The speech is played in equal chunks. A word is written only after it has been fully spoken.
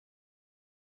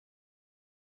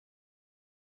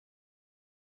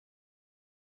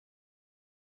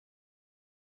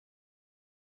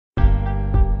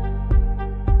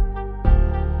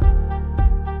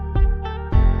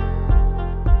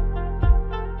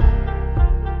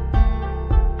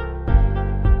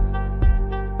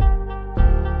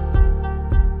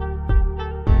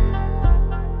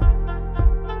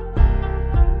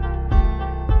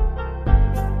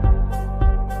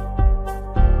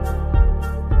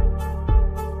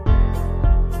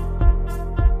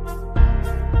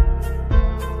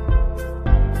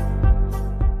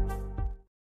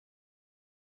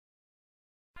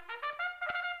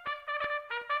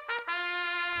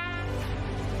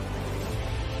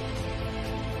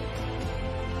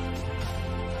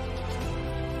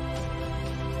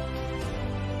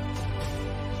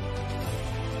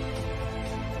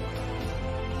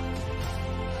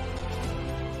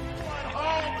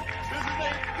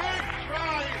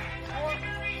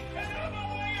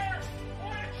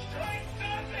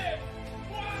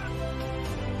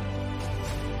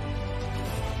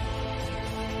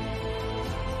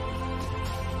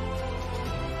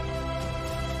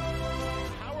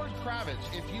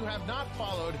Kravitz. If you have not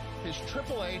followed his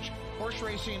Triple H horse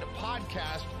racing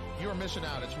podcast, you're missing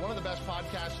out. It's one of the best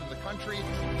podcasts in the country.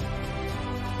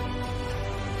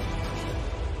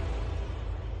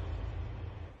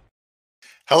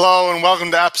 Hello and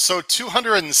welcome to episode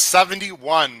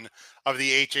 271 of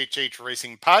the HHH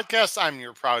Racing Podcast. I'm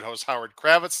your proud host, Howard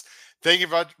Kravitz. Thank you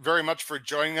very much for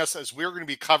joining us as we're going to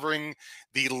be covering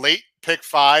the late pick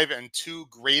 5 and 2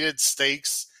 graded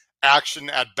stakes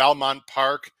action at Belmont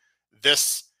Park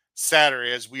this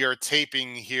Saturday as we are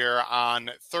taping here on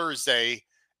Thursday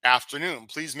afternoon.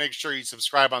 Please make sure you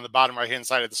subscribe on the bottom right hand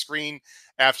side of the screen.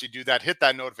 After you do that, hit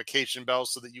that notification bell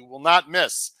so that you will not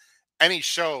miss any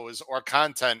shows or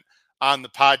content on the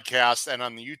podcast and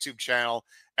on the YouTube channel.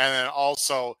 And then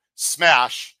also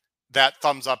smash that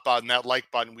thumbs up button, that like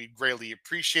button. We greatly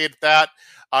appreciate that.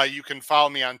 You can follow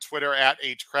me on Twitter at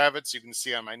 @HKravitz. You can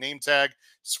see on my name tag.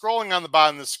 Scrolling on the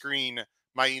bottom of the screen,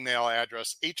 my email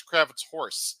address,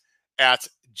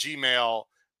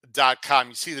 hkravitzhorse@gmail.com.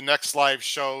 You see the next live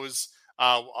shows.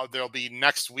 There'll be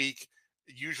next week,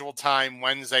 usual time,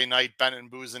 Wednesday night, Bennett and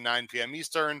Booze at 9 p.m.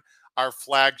 Eastern. Our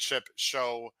flagship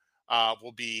show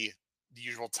will be the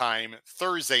usual time,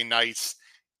 Thursday nights,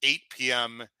 8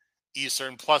 p.m.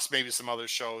 Eastern, plus maybe some other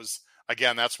shows.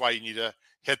 Again, that's why you need to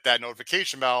hit that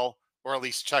notification bell or at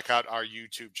least check out our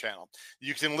YouTube channel.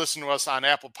 You can listen to us on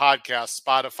Apple Podcasts,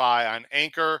 Spotify, on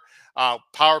Anchor.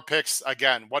 Power Picks,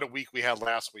 again, what a week we had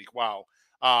last week. Wow.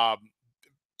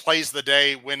 Plays the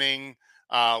day, winning.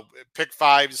 Pick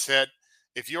 5s hit.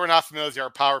 If you are not familiar with our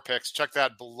Power Picks, check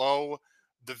that below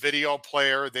the video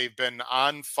player. They've been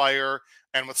on fire.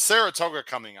 And with Saratoga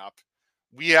coming up,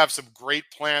 we have some great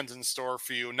plans in store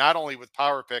for you, not only with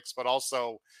Power Picks, but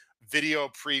also video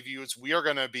previews. We are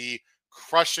going to be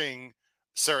crushing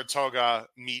Saratoga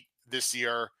meet this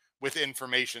year with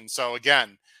information. So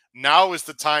again, now is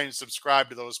the time to subscribe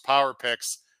to those Power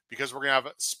Picks because we're going to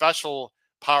have special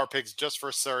Power Picks just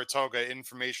for Saratoga.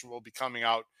 Information will be coming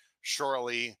out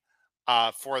shortly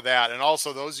for that. And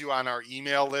also those of you on our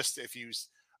email list, if you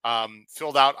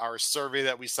filled out our survey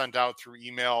that we sent out through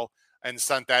email and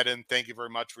sent that in, thank you very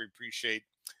much. We appreciate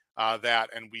that,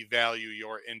 and we value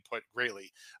your input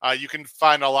greatly. You can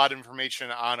find a lot of information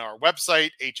on our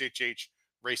website,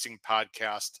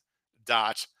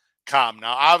 hhhracingpodcast.com.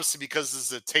 Now, obviously, because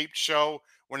this is a taped show,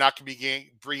 we're not going to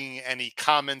be bringing any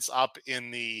comments up in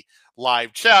the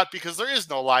live chat because there is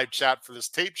no live chat for this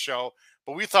tape show.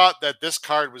 But we thought that this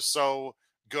card was so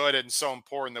good and so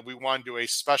important that we wanted to do a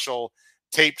special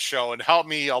tape show. And help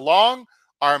me along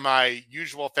are my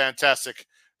usual fantastic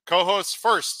co-hosts.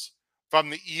 First,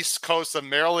 from the East Coast of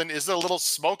Maryland. Is it a little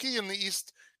smoky in the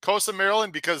East Coast of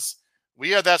Maryland? Because we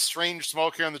had that strange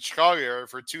smoke here in the Chicago area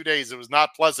for 2 days. It was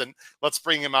not pleasant. Let's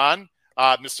bring him on,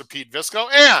 Mr. Pete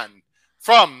Visco. And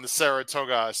from the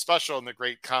Saratoga Special in the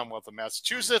great Commonwealth of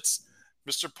Massachusetts,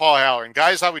 Mr. Paul Halloran.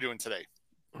 Guys, how are we doing today?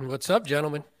 What's up,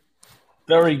 gentlemen?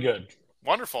 Very good.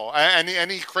 Wonderful.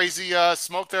 Any crazy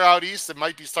smoke there out east? It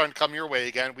might be starting to come your way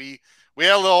again. We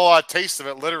had a little taste of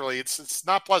it, literally. It's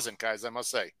not pleasant, guys, I must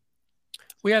say.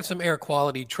 We had some air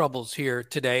quality troubles here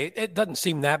today. It doesn't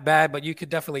seem that bad, but you could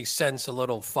definitely sense a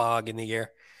little fog in the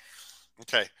air.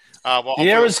 Okay. Well,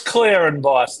 the air is clear in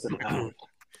Boston now.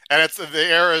 And the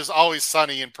air is always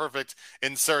sunny and perfect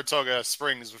in Saratoga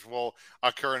Springs, which will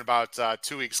occur in about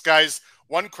 2 weeks. Guys,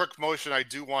 one quick motion I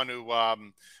do want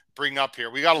to bring up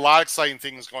here. We got a lot of exciting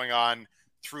things going on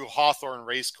through Hawthorne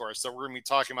Racecourse that we're going to be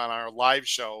talking about on our live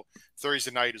show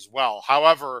Thursday night as well.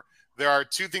 However, there are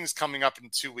 2 things coming up in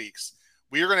 2 weeks.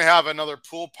 We are going to have another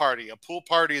pool party. A pool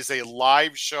party is a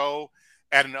live show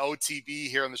at an OTB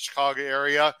here in the Chicago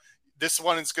area. This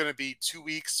one is going to be 2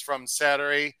 weeks from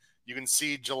Saturday. You can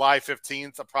see July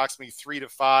 15th, approximately 3 to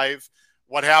 5.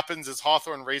 What happens is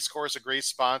Hawthorne Racecourse, a great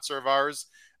sponsor of ours,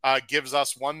 gives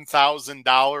us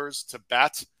 $1,000 to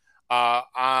bet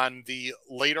on the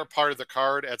later part of the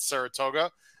card at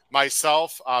Saratoga.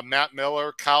 Myself, Matt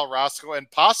Miller, Kyle Roscoe,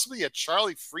 and possibly a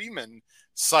Charlie Freeman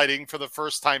sighting for the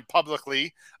first time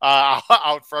publicly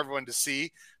out for everyone to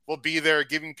see. We'll be there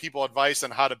giving people advice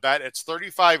on how to bet. It's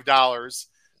 $35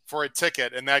 for a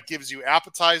ticket, and that gives you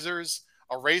appetizers,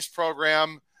 a race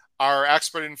program, our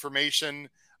expert information,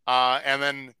 and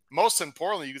then most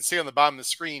importantly, you can see on the bottom of the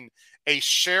screen, a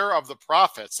share of the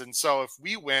profits. And so if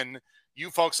we win, you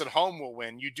folks at home will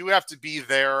win. You do have to be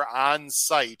there on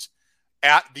site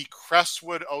at the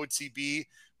Crestwood OTB,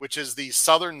 which is the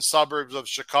southern suburbs of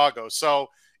Chicago.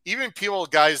 So even people,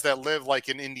 guys that live like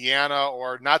in Indiana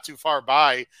or not too far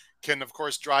by can, of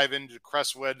course, drive into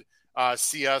Crestwood,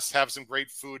 see us, have some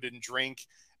great food and drink,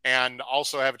 and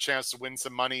also have a chance to win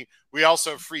some money. We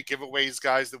also have free giveaways,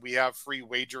 guys, that we have free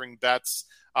wagering bets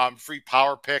free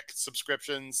Power Pick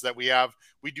subscriptions that we have.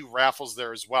 We do raffles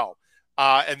there as well.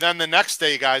 And then the next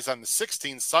day, guys, on the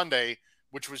 16th, Sunday,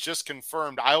 which was just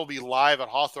confirmed, I will be live at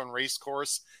Hawthorne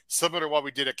Racecourse, similar to what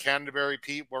we did at Canterbury,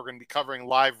 Pete. We're going to be covering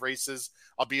live races.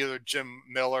 I'll be with Jim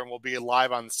Miller, and we'll be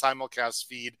live on the simulcast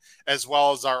feed, as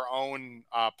well as our own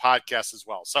podcast as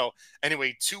well. So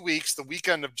anyway, 2 weeks, the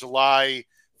weekend of July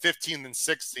 15th and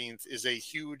 16th is a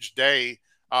huge day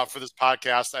for this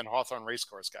podcast and Hawthorne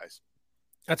Racecourse, guys.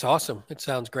 That's awesome. It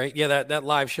sounds great. Yeah, that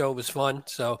live show was fun,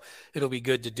 so it'll be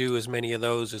good to do as many of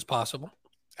those as possible.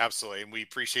 Absolutely, and we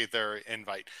appreciate their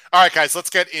invite. All right, guys, let's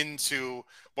get into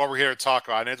what we're here to talk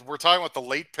about. And we're talking about the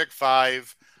late pick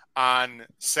 5 on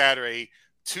Saturday,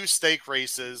 2 stake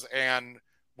races, and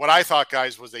what I thought,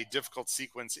 guys, was a difficult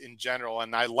sequence in general,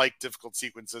 and I like difficult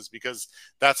sequences because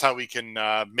that's how we can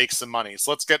make some money.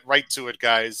 So let's get right to it,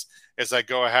 guys, as I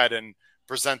go ahead and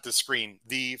present the screen.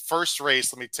 The first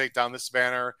race, let me take down this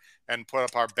banner and put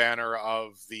up our banner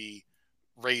of the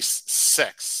race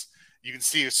 6. You can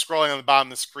see scrolling on the bottom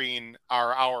of the screen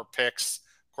are our picks.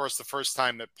 Of course, the first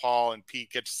time that Paul and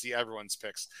Pete get to see everyone's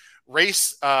picks.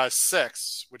 Race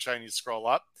 6, which I need to scroll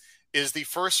up, is the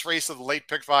first race of the late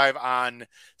pick 5 on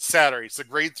Saturday. It's a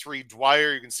grade 3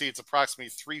 Dwyer. You can see it's approximately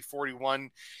 3:41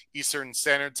 Eastern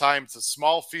Standard Time. It's a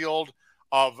small field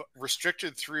of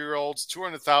restricted 3-year-olds,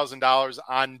 $200,000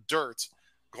 on dirt,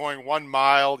 going 1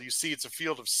 mile. You see it's a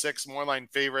field of 6. Moreline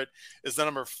favorite is the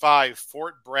number 5,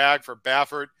 Fort Bragg for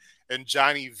Baffert and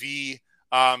Johnny V.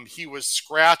 He was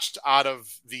scratched out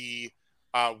of the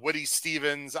Woody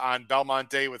Stevens on Belmont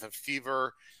Day with a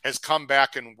fever, has come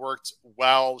back and worked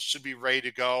well, should be ready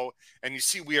to go. And you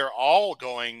see we are all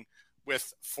going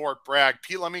with Fort Bragg.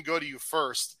 Pete, let me go to you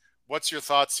first. What's your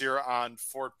thoughts here on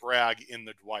Fort Bragg in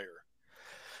the Dwyer?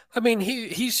 I mean,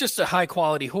 he's just a high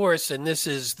quality horse, and this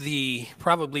is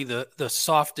probably the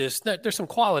softest. There's some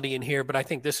quality in here, but I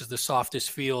think this is the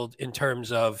softest field in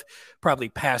terms of probably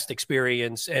past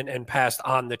experience and past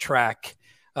on the track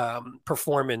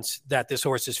performance that this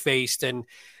horse has faced. And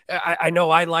I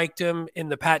know I liked him in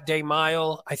the Pat Day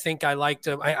Mile. I think I liked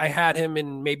him. I had him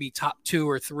in maybe top 2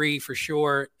 or 3 for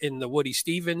sure in the Woody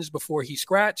Stevens before he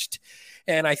scratched.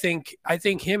 And I think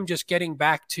him just getting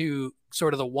back to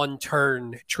sort of the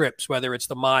one-turn trips, whether it's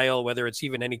the mile, whether it's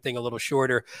even anything a little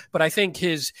shorter. But I think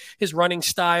his running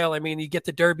style, I mean, you get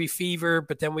the Derby fever,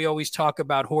 but then we always talk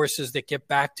about horses that get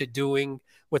back to doing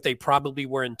what they probably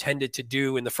were intended to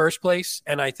do in the first place.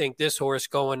 And I think this horse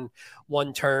going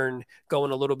one turn,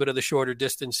 going a little bit of the shorter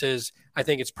distances, I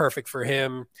think it's perfect for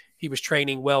him. He was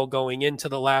training well going into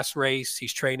the last race.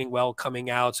 He's training well coming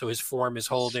out, so his form is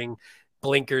holding.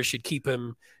 Blinkers should keep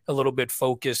him a little bit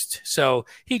focused. So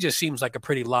he just seems like a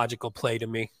pretty logical play to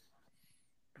me.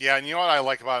 Yeah, and you know what I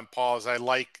like about him, Paul, is I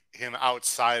like him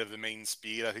outside of the main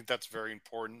speed. I think that's very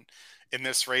important in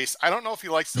this race. I don't know if he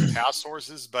likes to pass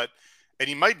horses, and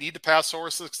he might need to pass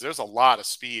horses because there's a lot of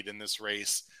speed in this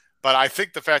race. But I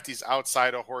think the fact he's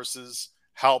outside of horses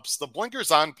helps. The blinkers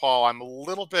on, Paul, I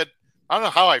don't know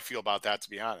how I feel about that, to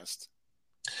be honest.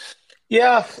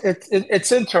 Yeah,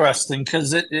 it's interesting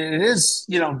because it is,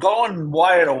 going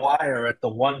wire to wire at the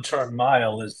 1-turn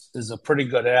mile is a pretty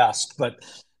good ask. But,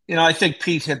 I think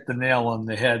Pete hit the nail on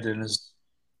the head in his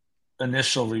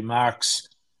initial remarks.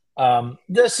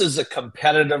 This is a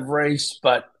competitive race,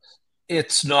 but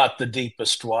it's not the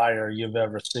deepest wire you've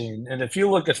ever seen. And if you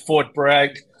look at Fort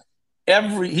Bragg,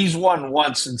 he's won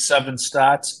once in 7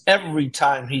 starts. Every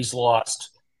time he's lost,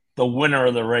 the winner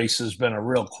of the race has been a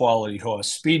real quality horse.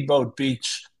 Speedboat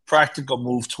Beach, Practical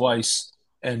Move twice,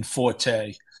 and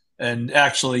Forte. And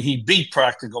actually, he beat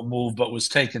Practical Move, but was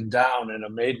taken down in a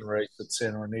maiden race at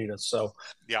Santa Anita. So,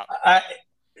 yeah,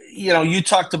 you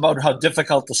talked about how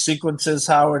difficult the sequence is,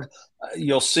 Howard.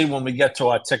 You'll see when we get to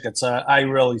our tickets. I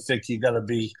really think you got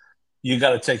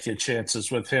to take your chances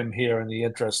with him here in the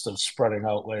interest of spreading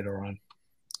out later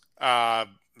on.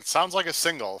 It sounds like a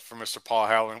single for Mr. Paul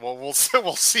Halloran. Well, we'll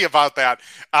see about that.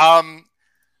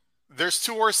 There's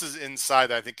 2 horses inside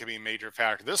that I think can be a major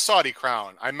factor. This Saudi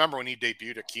Crown, I remember when he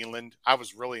debuted at Keeneland, I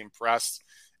was really impressed.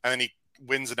 And then he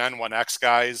wins an N1X,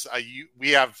 guys.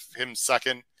 We have him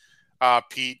second,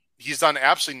 Pete. He's done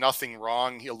absolutely nothing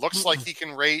wrong. He looks like he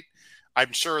can rate.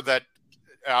 I'm sure that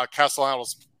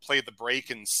Castellanos played the break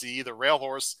and see. The rail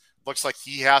horse looks like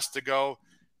he has to go.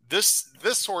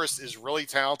 This horse is really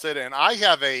talented, and I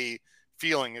have a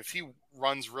feeling if he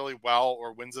runs really well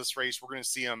or wins this race, we're going to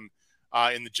see him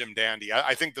in the Jim Dandy.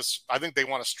 I think they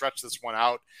want to stretch this one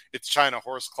out. It's China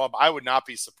Horse Club. I would not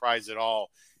be surprised at all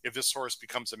if this horse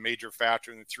becomes a major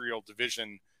factor in the 3-year-old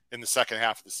division in the second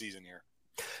half of the season here.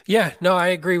 Yeah, no, I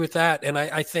agree with that. And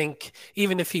I think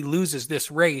even if he loses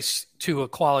this race to a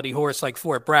quality horse like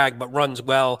Fort Bragg, but runs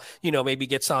well, maybe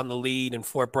gets on the lead and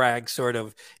Fort Bragg sort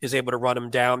of is able to run him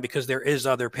down because there is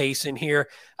other pace in here,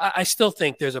 I still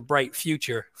think there's a bright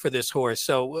future for this horse.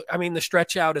 So, I mean, the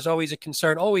stretch out is always a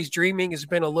concern. Always Dreaming has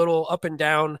been a little up and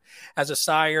down as a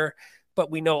sire. But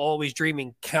we know Always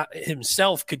Dreaming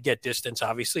himself could get distance,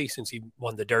 obviously, since he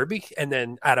won the Derby and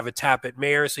then out of a tap at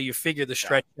mare. So you figure the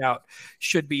stretch out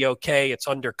should be okay. It's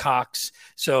under Cox.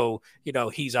 So,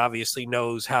 he's obviously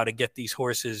knows how to get these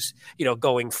horses,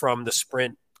 going from the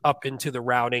sprint up into the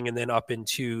routing and then up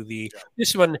into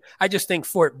this one. I just think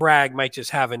Fort Bragg might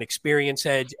just have an experience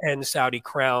edge, and Saudi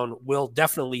Crown will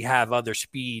definitely have other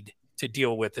speed to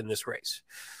deal with in this race.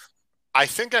 I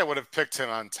think I would have picked him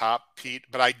on top, Pete,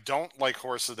 but I don't like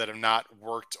horses that have not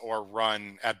worked or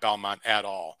run at Belmont at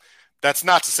all. That's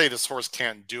not to say this horse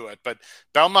can't do it, but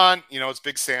Belmont, it's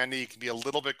Big Sandy. He can be a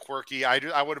little bit quirky.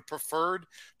 I would have preferred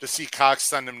to see Cox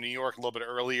send him to New York a little bit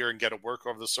earlier and get a work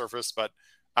over the surface, but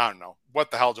I don't know.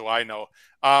 What the hell do I know?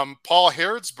 Paul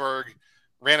Harrodsburg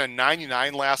ran a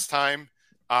 99 last time.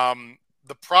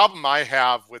 The problem I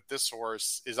have with this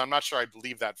horse is I'm not sure I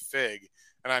believe that fig.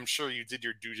 And I'm sure you did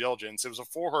your due diligence. It was a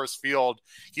 4-horse field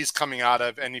he's coming out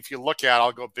of. And if you look at,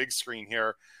 I'll go big screen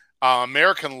here,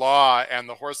 American Law and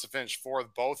the horse that finished 4th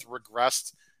both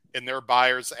regressed in their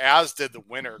buyers, as did the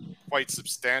winner quite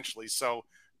substantially. So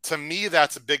to me,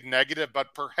 that's a big negative,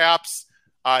 but perhaps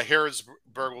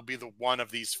Harrisburg will be the one of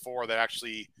these 4 that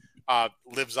actually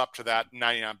lives up to that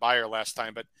 99 buyer last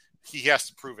time. But he has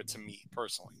to prove it to me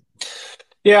personally.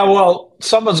 Yeah, well,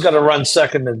 someone's got to run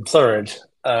second and third.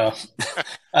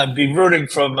 I'd be rooting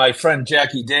for my friend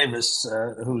Jackie Davis,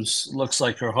 who looks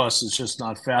like her horse is just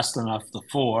not fast enough. The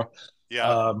 4,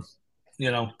 yeah.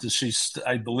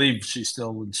 I believe she's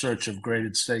still in search of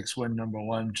graded stakes win number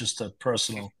 1. Just a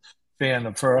personal fan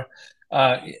of her.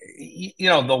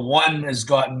 The 1 has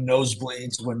gotten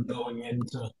nosebleeds when going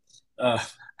into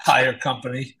higher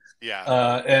company.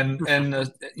 Yeah. And in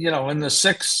the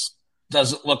 6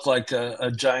 doesn't look like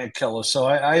a giant killer. So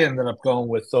I ended up going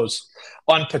with those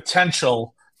on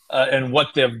potential and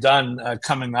what they've done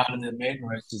coming out of their maiden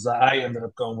races. I ended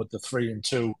up going with the 3 and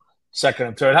 2, second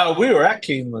and third. We were at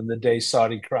Keeneland the day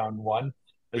Saudi Crown won,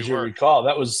 as you recall.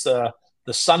 That was the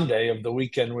Sunday of the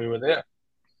weekend we were there.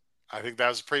 I think that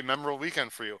was a pretty memorable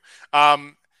weekend for you.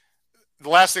 The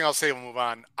last thing I'll say, we'll move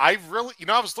on. I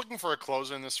was looking for a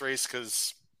closer in this race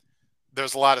because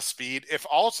there's a lot of speed. If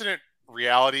Alternate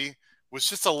Reality was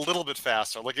just a little bit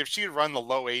faster, like if she had run the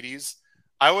low 80s,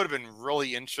 I would have been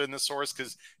really interested in this horse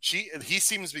because he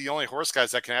seems to be the only horse,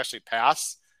 guys, that can actually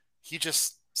pass. He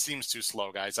just seems too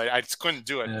slow, guys. I just couldn't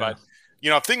do it. Yeah. But,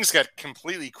 if things get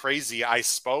completely crazy, I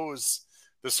suppose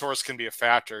this horse can be a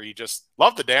factor. He just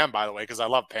love the dam, by the way, because I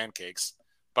love pancakes.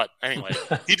 But anyway,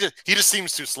 he just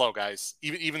seems too slow, guys,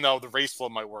 even though the race flow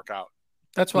might work out.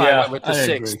 That's why I went with the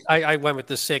 6. I went with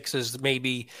the 6 as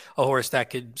maybe a horse that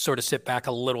could sort of sit back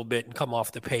a little bit and come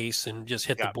off the pace and just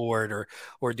hit the board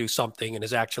or do something, and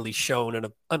has actually shown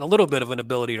a little bit of an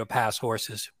ability to pass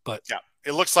horses. But yeah,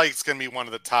 it looks like it's going to be one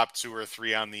of the top 2 or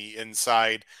 3 on the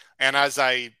inside. And as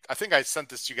I think I sent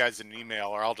this to you guys in an email,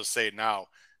 or I'll just say it now,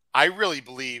 I really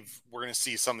believe we're going to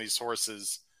see some of these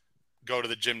horses go to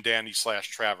the Jim Dandy /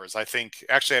 Travers. I think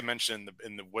actually I mentioned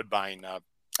in the Woodbine.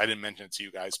 I didn't mention it to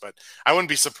you guys, but I wouldn't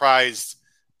be surprised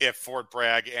if Fort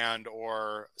Bragg and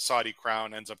or Saudi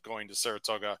Crown ends up going to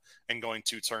Saratoga and going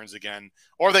 2 turns again,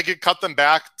 or they could cut them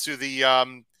back to the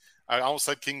I almost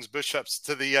said King's Bishops,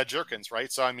 to the Jerkins,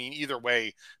 right? So I mean, either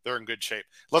way, they're in good shape.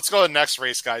 Let's go to the next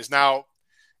race, guys. Now,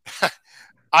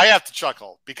 I have to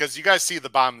chuckle because you guys see the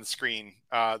bottom of the screen,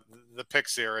 the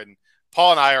picks here, and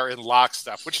Paul and I are in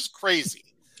lockstep, which is crazy.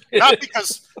 Not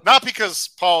because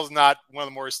Paul's not one of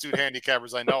the more astute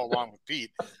handicappers I know, along with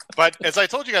Pete, but as I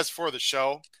told you guys before the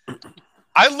show,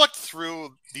 I looked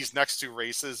through these next 2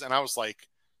 races and I was like,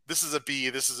 this is a B,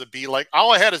 this is a B. Like,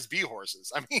 all I had is B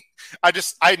horses. I mean, I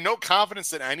had no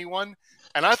confidence in anyone.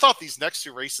 And I thought these next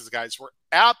 2 races, guys, were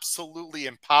absolutely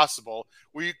impossible,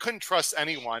 where you couldn't trust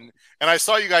anyone. And I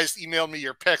saw you guys email me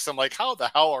your picks. I'm like, how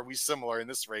the hell are we similar in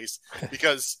this race?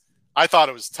 Because I thought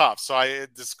it was tough. So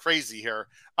this is crazy here.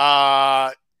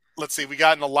 Let's see. We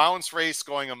got an allowance race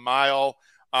going a mile.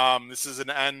 This is an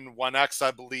N1X,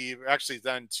 I believe. Actually, it's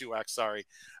N2X, sorry.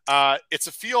 It's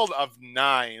a field of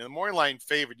 9. The morning line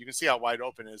favorite, you can see how wide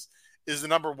open is the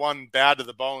number 1 Bad to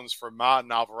the Bones for Mott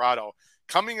and Alvarado.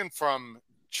 Coming in from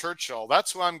Churchill,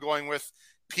 that's who I'm going with.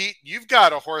 Pete, you've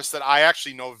got a horse that I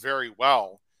actually know very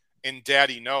well in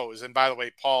Daddy Knows. And by the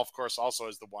way, Paul, of course, also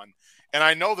is the one. And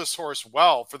I know this horse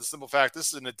well for the simple fact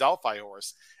this is an Adelphi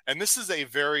horse. And this is a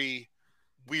very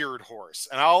weird horse.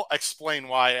 And I'll explain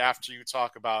why after you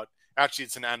talk about, actually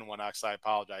it's an N1X, I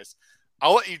apologize.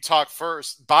 I'll let you talk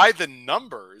first. By the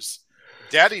numbers,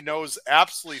 Daddy Knows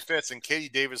absolutely fits, and Katie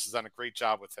Davis has done a great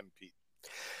job with him, Pete.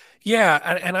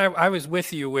 Yeah, and I was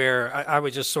with you where I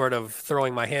was just sort of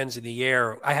throwing my hands in the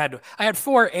air. I had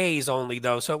 4 A's only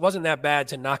though, so it wasn't that bad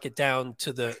to knock it down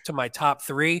to my top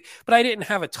 3. But I didn't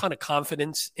have a ton of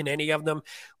confidence in any of them.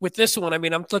 With this one, I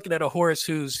mean, I'm looking at a horse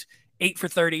who's 8 for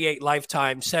 38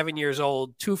 lifetime, 7 years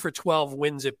old, 2 for 12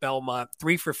 wins at Belmont,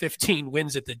 3 for 15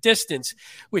 wins at the distance,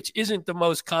 which isn't the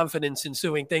most confidence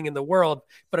ensuing thing in the world.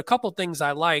 But a couple things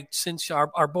I liked since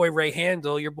our boy Ray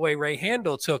Handel, your boy Ray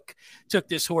Handel took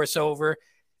this horse over.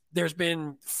 There's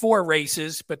been 4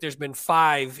 races, but there's been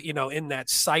 5, in that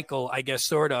cycle, I guess,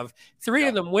 sort of. 3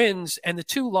 of them wins, and the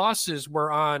 2 losses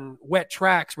were on wet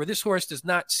tracks where this horse does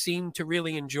not seem to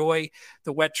really enjoy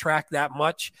the wet track that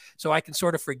much. So I can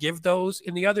sort of forgive those.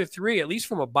 In the other 3, at least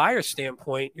from a buyer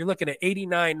standpoint, you're looking at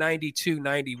 89, 92,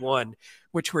 91,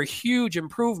 which were huge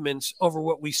improvements over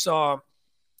what we saw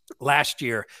last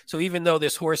year. So even though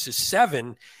this horse is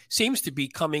 7, seems to be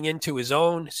coming into his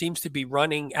own, seems to be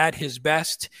running at his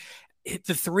best.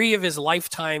 The 3 of his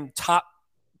lifetime top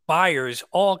buyers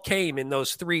all came in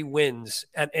those 3 wins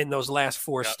and in those last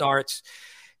 4 starts.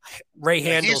 Ray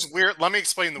Handel. He's weird. Let me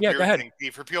explain the weird thing,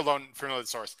 Pete, for people don't for another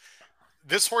source.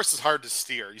 This horse is hard to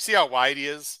steer. You see how wide he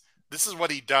is? This is what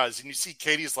he does. And you see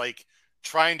Katie's like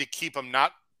trying to keep him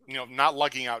not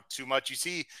lugging out too much. You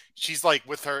see, she's like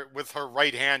with her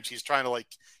right hand, she's trying to like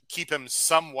keep him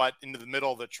somewhat into the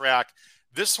middle of the track.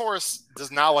 This horse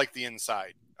does not like the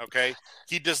inside. Okay.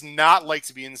 He does not like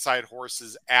to be inside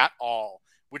horses at all,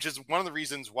 which is one of the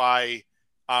reasons why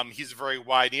he's very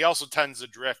wide. He also tends to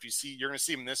drift. You're going to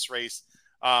see him in this race.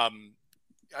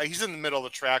 He's in the middle of the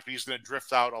track, but he's going to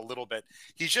drift out a little bit.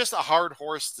 He's just a hard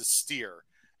horse to steer.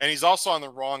 And he's also on the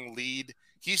wrong lead.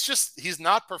 He's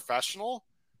not professional,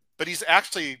 but he's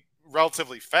actually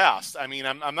relatively fast. I mean,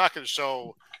 I'm not going to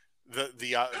show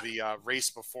the race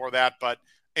before that, but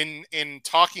in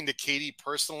talking to Katie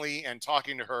personally and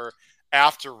talking to her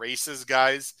after races,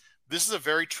 guys, this is a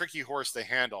very tricky horse to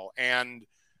handle. And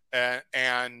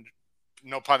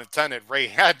no pun intended, Ray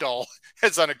Handel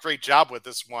has done a great job with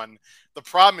this one. The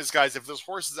problem is, guys, if this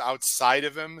horse is outside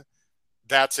of him,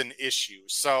 that's an issue.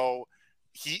 So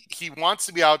he wants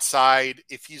to be outside.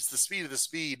 If he's the speed of the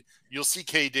speed, you'll see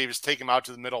Katie Davis take him out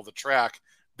to the middle of the track.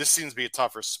 This seems to be a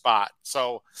tougher spot.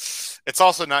 So it's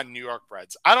also not New York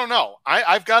breds. I don't know.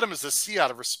 I've got him as a C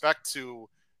out of respect to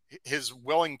his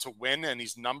willing to win and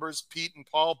his numbers, Pete and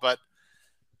Paul, but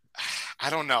I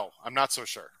don't know. I'm not so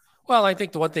sure. Well, I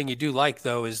think the one thing you do like,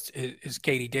 though, is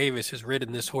Katie Davis has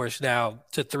ridden this horse now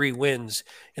to 3 wins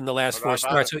in the last 4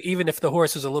 starts. So even if the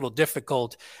horse is a little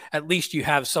difficult, at least you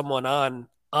have someone on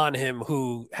him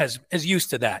who is used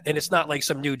to that. And it's not like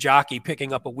some new jockey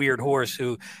picking up a weird horse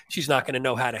who she's not going to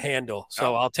know how to handle.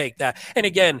 So I'll take that. And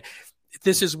again,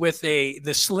 this is with the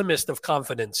slimmest of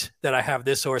confidence that I have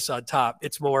this horse on top.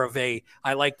 It's more of I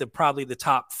like probably the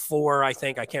top 4, I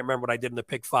think. I can't remember what I did in the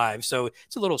pick 5. So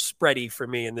it's a little spready for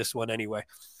me in this one anyway.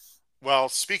 Well,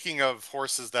 speaking of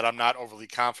horses that I'm not overly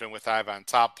confident with, I have on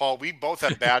top, Paul, we both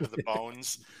have Bad to the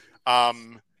Bones. I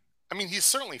mean, he's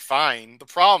certainly fine. The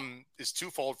problem is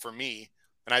twofold for me.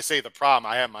 And I say the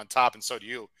problem, I have him on top, and so do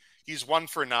you. He's 1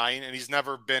 for 9, and he's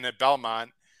never been at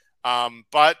Belmont.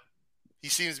 But he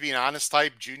seems to be an honest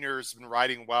type. Junior has been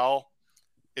riding well.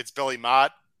 It's Billy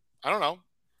Mott. I don't know.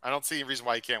 I don't see any reason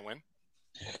why he can't win.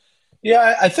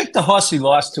 Yeah, I think the horse he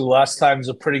lost to last time is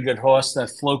a pretty good horse.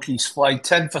 That Floki's Flight,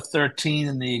 10 for 13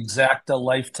 in the Exacta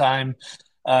lifetime.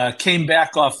 Came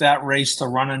back off that race to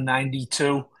run a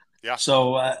 92. Yeah.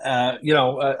 So, I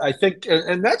think,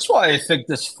 and that's why I think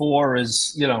this 4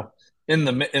 is, in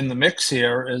the mix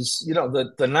here is,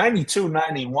 the 92,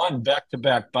 91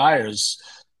 back-to-back buyers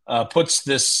puts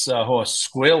this horse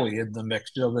squarely in the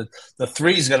mix. The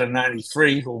 3's got a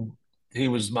 93, who he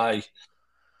was my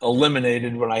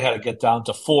eliminated when I had to get down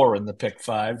to 4 in the pick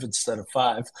 5 instead of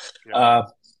 5. Yeah.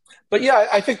 But yeah,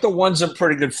 I think the 1's in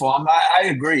pretty good form. I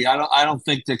agree. I don't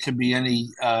think there can be any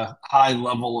high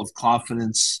level of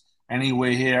confidence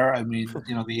anyway here. I mean,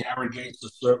 the Arrogates are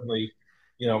certainly,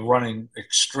 running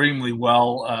extremely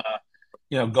well.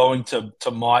 Going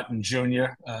to Martin Jr.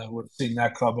 We've seen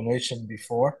that combination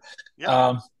before.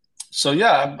 Yeah. There's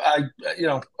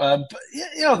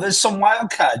some wild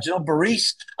cards.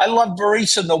 Baris. I love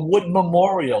Baris in the Wood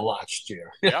Memorial last year.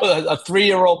 Yeah. A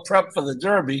 3-year-old prep for the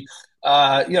Derby.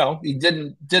 He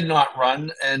did not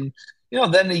run, and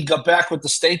then he got back with the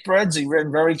state breds. He ran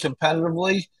very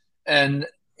competitively, And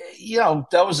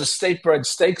that was a state bred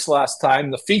stakes last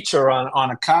time. The feature on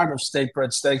a card of state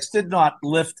bred stakes did not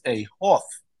lift a hoof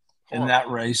in that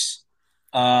race.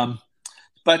 But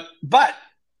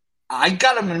I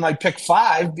got him in my pick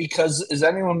 5 because is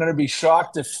anyone going to be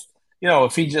shocked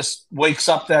if he just wakes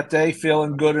up that day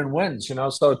feeling good and wins?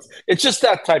 So it's just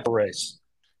that type of race.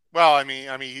 Well, I mean,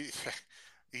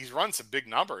 he's run some big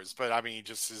numbers, but I mean, he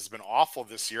just has been awful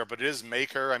this year. But it is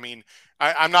Maker. I mean,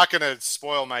 I'm not going to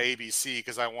spoil my ABC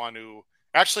because I want to.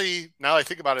 Actually, now that I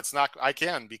think about it, it's not. I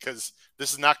can because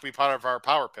this is not going to be part of our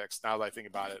power picks. Now that I think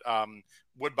about it,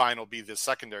 Woodbine will be the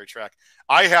secondary track.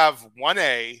 I have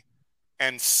 1A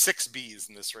and 6 Bs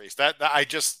in this race. I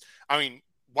mean,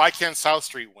 why can't South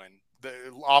Street win?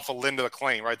 Off of Linda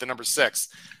McLean, right? The number 6.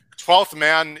 12th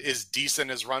Man is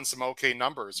decent, has run some okay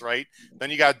numbers, right?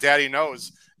 Then you got Daddy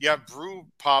Knows. You have Brew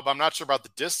Pub. I'm not sure about the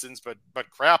distance, but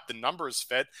crap, the numbers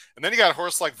fit. And then you got a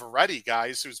horse like Veretti,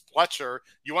 guys, who's Pletcher.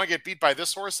 You want to get beat by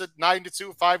this horse at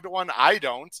 9-2, 5-1? I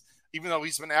don't, even though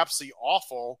he's been absolutely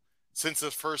awful since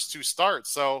the first 2 starts.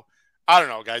 So I don't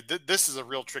know, guys. This is a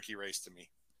real tricky race to me.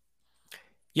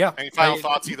 Yeah. Any final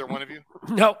thoughts, either one of you?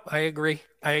 No, I agree.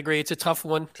 It's a tough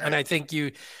one, and I think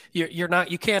you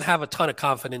can't have a ton of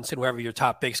confidence in wherever your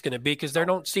top pick's going to be because they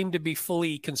don't seem to be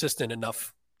fully consistent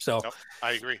enough. So nope,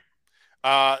 I agree.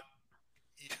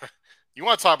 You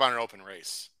want to talk about an open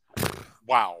race?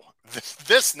 Wow,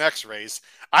 this next race,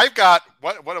 I've got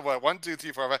what 1, 2,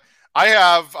 3, 4, 5. I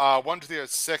have 1, 2, 3,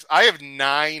 6. I have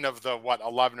 9 of the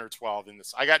 11 or 12 in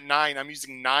this. I got 9. I'm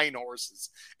using 9 horses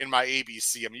in my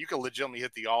ABC. I mean, you can legitimately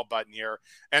hit the all button here,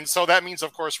 and so that means,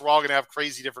 of course, we're all going to have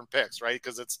crazy different picks, right?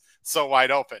 Because it's so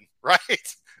wide open,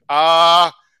 right?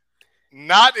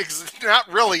 Not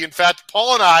really. In fact,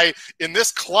 Paul and I in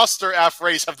this cluster F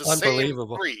race have the same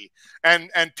 3,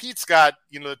 and Pete's got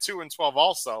the 2 and 12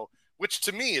 also, which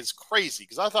to me is crazy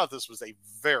because I thought this was a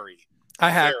very I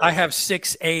have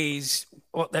 6 A's,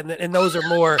 and those are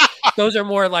more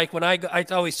like when I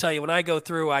always tell you when I go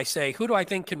through, I say who do I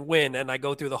think can win, and I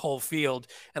go through the whole field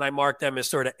and I mark them as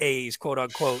sort of A's, quote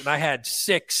unquote. And I had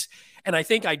 6, and I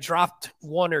think I dropped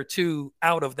 1 or 2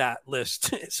 out of that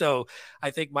list. So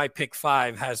I think my pick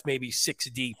 5 has maybe 6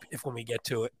 deep when we get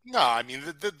to it. No, I mean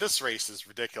this race is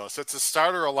ridiculous. It's a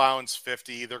starter allowance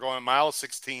 50. They're going a mile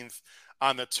 16th.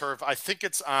 On the turf. I think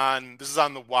this is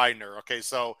on the Widener. Okay,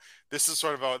 so this is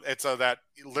sort of that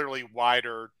literally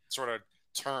wider sort of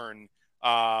turn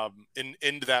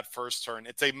into that first turn.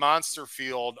 It's a monster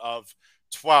field of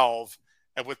 12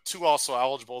 and with 2 also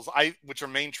eligibles, which are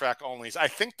main track onlys. I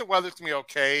think the weather's gonna be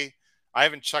okay. I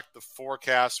haven't checked the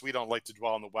forecast. We don't like to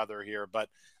dwell on the weather here, but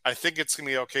I think it's going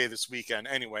to be okay this weekend.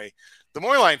 Anyway, the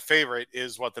money line favorite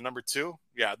is the number 2?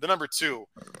 Yeah, the number 2,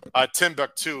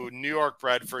 Timbuktu, New York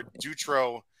bred for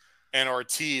Dutro and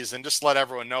Ortiz. And just let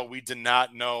everyone know, we did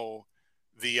not know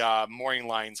the morning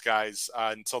lines, guys,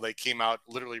 until they came out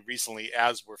literally recently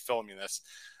as we're filming this.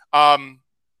 Paul,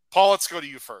 let's go to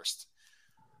you first.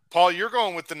 Paul, you're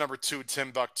going with the number 2,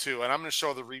 Timbuktu, and I'm going to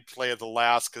show the replay of the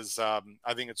last because I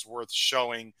think it's worth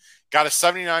showing. Got a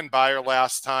 79 buyer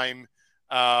last time.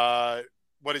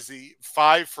 What is the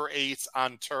 5 for 8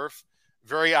 on turf?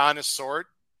 Very honest sort.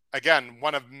 Again,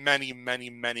 one of many, many,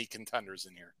 many contenders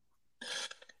in here.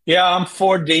 Yeah, I'm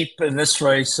 4 deep in this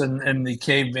race and the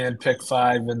Caveman pick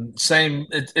 5, and same.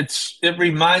 It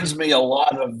reminds me a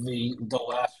lot of the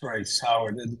last race,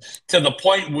 Howard, and to the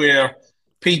point where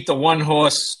Pete, the one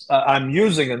horse I'm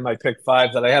using in my pick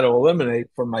 5 that I had to eliminate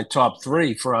from my top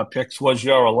 3 for our picks was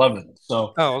your 11.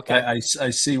 So okay. I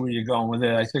see where you're going with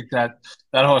it. I think that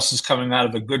horse is coming out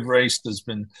of a good race. There's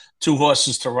been 2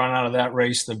 horses to run out of that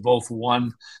race. They both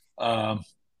won.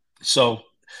 So,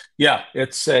 yeah,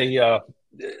 it's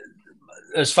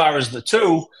as far as the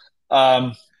 2,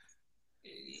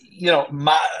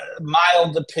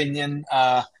 mild opinion.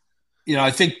 I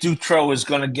think Dutro is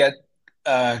going to get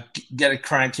it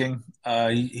cranking.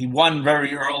 He won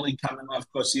very early coming off.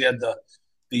 Of course, he had the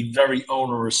very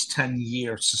onerous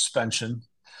 10-year suspension.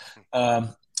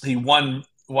 He won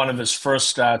one of his first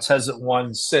starts, hasn't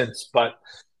won since, but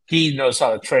he knows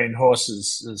how to train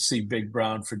horses. See Big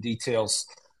Brown for details.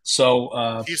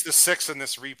 So he's the 6 in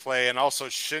this replay, and also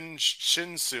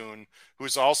Shinsun,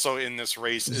 who's also in this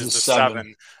race, is the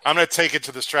 7. I'm going to take it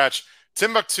to the stretch.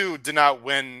 Timbuktu did not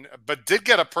win, but did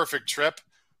get a perfect trip,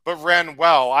 but ran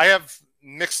well. I have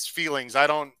mixed feelings.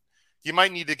 You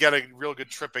might need to get a real good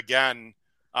trip again.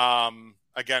 I'll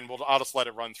just let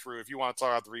it run through. If you want to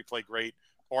talk about the replay, great.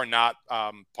 or not,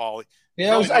 Paul.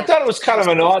 Yeah, I thought it was kind of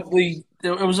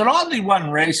it was an oddly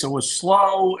run race. It was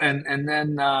slow, and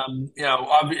then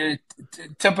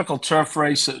typical turf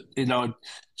race. It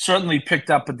certainly picked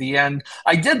up at the end.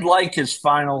 I did like his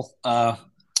final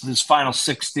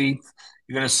 16th.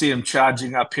 You're going to see him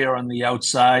charging up here on the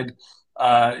outside.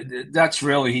 That's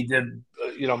really he did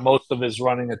most of his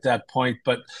running at that point,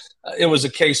 but it was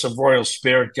a case of Royal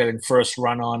Spirit getting first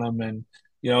run on him, and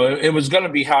it was going to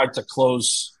be hard to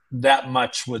close that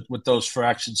much with those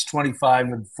fractions: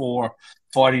 25-4,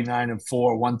 49-4,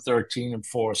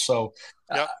 113-4. So,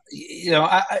 yep.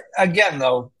 Again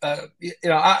though,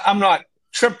 I'm not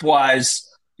trip wise.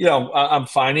 I'm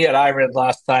fine. He had Ired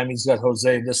last time. He's got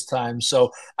Jose this time.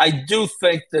 So I do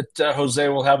think that Jose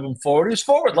will have him forward. He was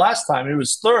forward last time. He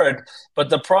was third, but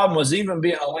the problem was even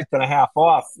being a length and a half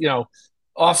off.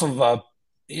 Off of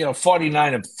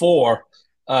 49-4.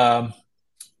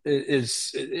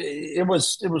 It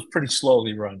was pretty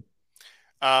slowly run.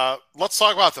 Let's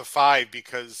talk about the 5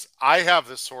 because I have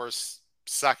this horse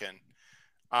second.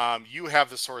 You have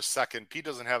this horse second. Pete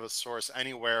doesn't have this horse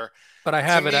anywhere. But I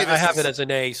have I have it as an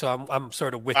A, so I'm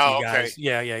sort of with you guys.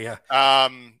 Okay. Yeah.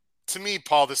 To me,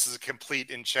 Paul, this is a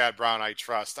complete in Chad Brown I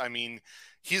trust. I mean,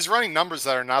 he's running numbers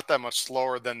that are not that much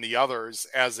slower than the others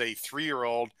as a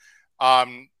 3-year-old.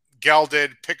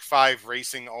 Gelded, Pick 5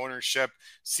 Racing ownership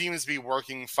seems to be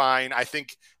working fine. I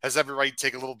think has every right to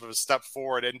take a little bit of a step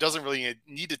forward and doesn't really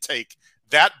need to take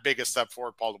that big a step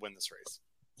forward, Paul, to win this race.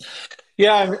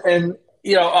 Yeah, and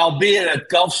albeit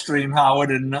at Gulfstream, Howard,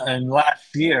 and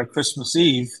last year, Christmas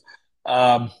Eve,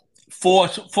 four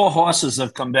horses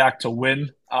have come back to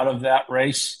win out of that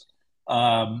race.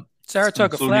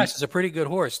 Saratoga Flash is a pretty good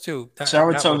horse, too.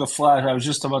 Saratoga Flash, I was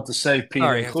just about to say, Pete,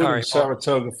 including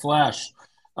Saratoga Flash.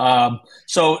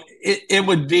 So it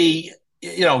would be,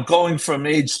 going from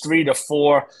age 3 to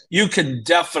 4, you can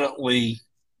definitely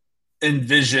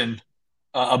envision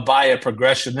a buyer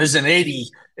progression. There's an 80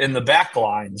 in the back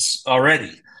lines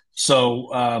already. So,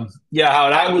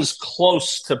 Howard, I was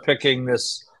close to picking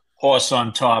this horse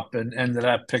on top and ended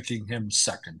up picking him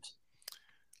second.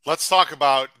 Let's talk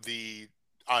about the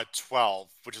 12,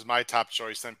 which is my top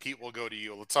choice. Then Pete will go to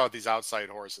you. Let's talk about these outside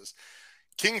horses.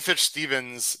 Kingfish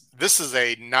Stevens, this is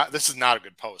not a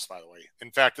good post, by the way.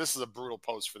 In fact, this is a brutal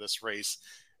post for this race,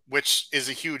 which is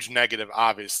a huge negative,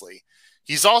 obviously.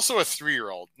 He's also a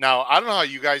 3-year-old. Now, I don't know how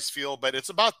you guys feel, but it's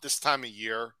about this time of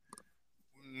year,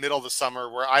 middle of the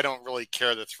summer, where I don't really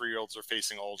care that 3-year-olds are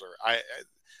facing older.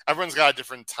 Everyone's got a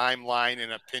different timeline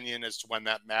and opinion as to when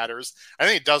that matters. I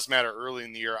think it does matter early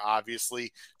in the year,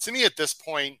 obviously. To me, at this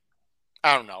point,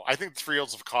 I don't know. I think the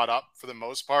 3-year-olds have caught up for the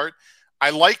most part. I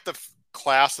like the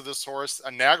class of this horse.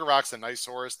 Nagarok's a nice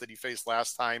horse that he faced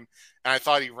last time, and I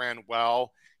thought he ran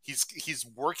well. He's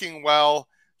working well.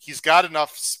 He's got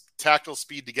enough tactile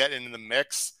speed to get into the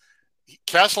mix.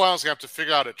 Castellano's going to have to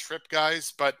figure out a trip,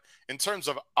 guys, but in terms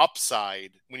of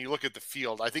upside, when you look at the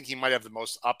field, I think he might have the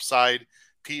most upside,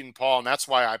 Pete and Paul, and that's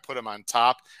why I put him on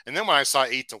top. And then when I saw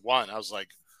 8-1, I was like,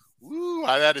 ooh,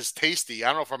 that is tasty. I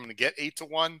don't know if I'm going to get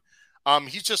 8-1.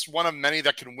 He's just one of many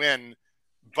that can win,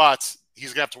 but he's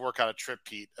going to have to work out a trip,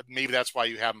 Pete. Maybe that's why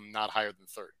you have him not higher than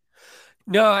third.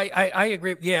 No, I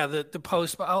agree. Yeah, the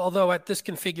post, although at this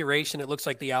configuration, it looks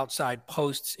like the outside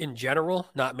posts in general,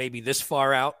 not maybe this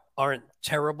far out, aren't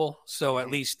terrible. So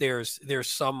at least there's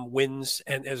some wins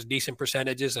and as decent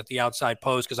percentages at the outside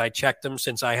post because I checked them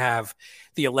since I have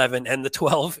the 11 and the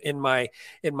 12 in my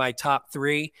top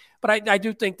 3. But I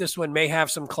do think this one may have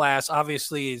some class.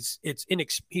 Obviously,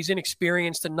 he's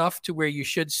inexperienced enough to where you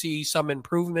should see some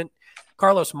improvement.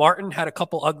 Carlos Martin had a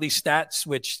couple ugly stats,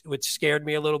 which scared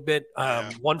me a little bit.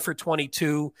 1 for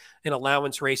 22 in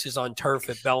allowance races on turf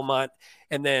at Belmont.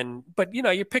 And then, but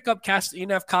you pick up you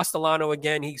have Castellano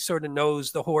again. He sort of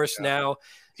knows the horse now.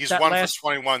 He's 1 for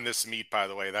 21 this meet, by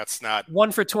the way. That's not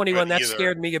 1 for 21. That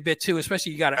scared me a bit too,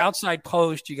 especially you got an outside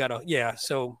post. You got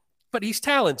but he's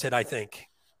talented, I think.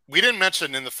 We didn't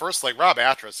mention in the first leg, Rob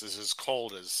Atras is as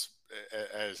cold as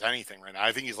anything right now.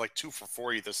 I think he's like 2 for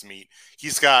 40 this meet.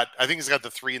 I think he's got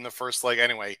the 3 in the first leg.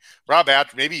 Anyway, Rob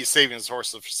Atras, maybe he's saving his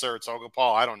horse for Saratoga,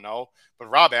 Paul. I don't know. But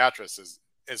Rob Atras is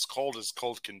as cold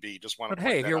can be. But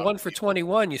hey, if you're 1 for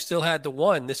 21, you still had the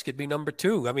 1. This could be number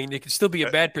 2. I mean, it could still be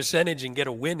a bad percentage and get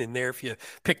a win in there if you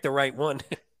pick the right one.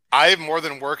 I have more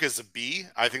than work as a B.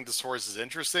 I think this horse is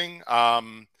interesting.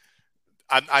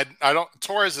 I don't.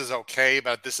 Torres is okay,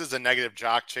 but this is a negative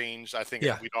jock change. I think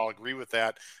we'd all agree with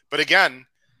that. But again,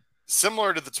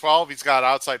 similar to the 12, he's got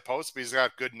outside posts, but he's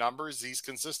got good numbers. He's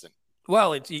consistent.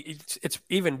 Well, it's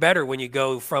even better when you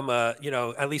go from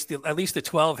at least the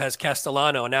 12 has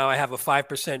Castellano. Now I have a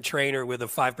 5% trainer with a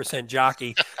 5%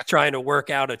 jockey trying to work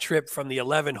out a trip from the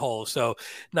 11 hole. So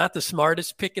not the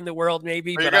smartest pick in the world,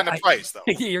 maybe, But you're but getting a price though.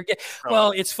 you're getting,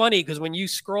 well, it's funny because when you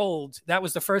scrolled, that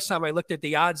was the first time I looked at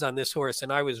the odds on this horse,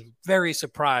 and I was very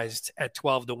surprised at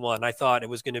 12-1. I thought it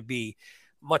was going to be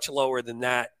much lower than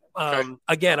that. Okay.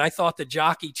 Again, I thought the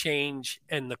jockey change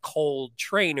and the cold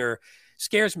trainer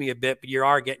scares me a bit, but you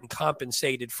are getting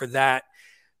compensated for that.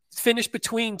 Finished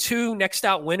between two next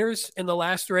out winners in the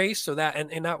last race, so that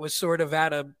and that was sort of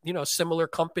at a similar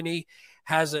company.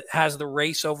 Has the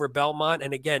race over Belmont,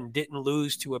 and again didn't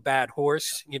lose to a bad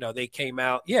horse. They came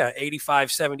out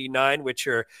 85-79, which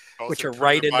are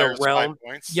right in the realm.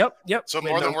 Yep. So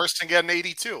more than worse than getting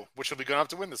 82, which will be good enough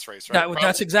to win this race, right?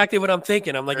 That's exactly what I'm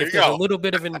thinking. I'm like, if there's a little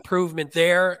bit of an improvement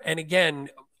there, and again,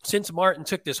 since Martin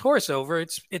took this horse over,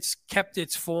 it's kept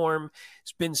its form.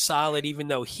 It's been solid, even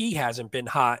though he hasn't been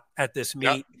hot at this meet.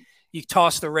 Yep. You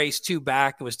tossed the race 2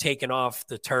 back. It was taken off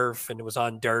the turf and it was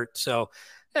on dirt. So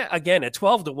again, at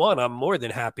 12-1, I'm more than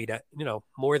happy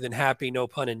no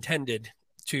pun intended,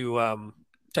 to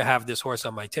have this horse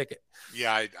on my ticket.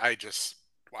 Yeah,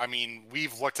 I mean,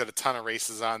 we've looked at a ton of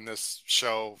races on this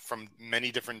show from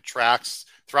many different tracks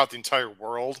throughout the entire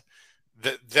world.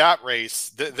 That race,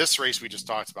 this race we just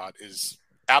talked about, is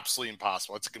absolutely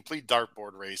impossible. It's a complete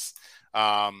dartboard race.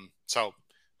 So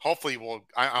hopefully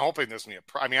I'm hoping there's going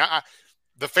to be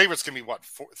the favorite's going to be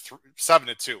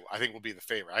 7-2. I think will be the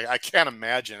favorite. I can't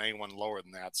imagine anyone lower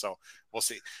than that. So we'll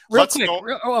see.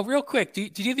 Real quick.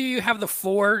 Did either of you have the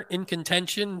 4 in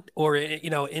contention or,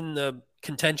 in the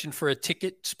contention for a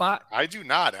ticket spot? I do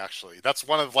not, actually. That's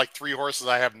one of 3 horses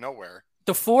I have nowhere.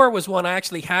 The 4 was one I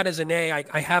actually had as an A.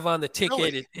 I have on the ticket.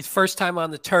 Really? It's first time on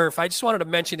the turf. I just wanted to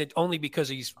mention it only because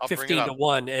he's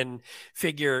 15-1, and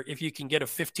figure if you can get a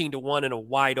 15-1 in a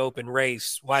wide open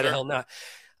race, why the hell not?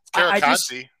 I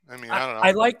don't know.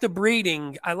 I like the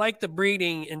breeding. I like the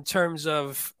breeding in terms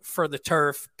of for the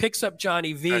turf. Picks up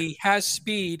Johnny V, okay. Has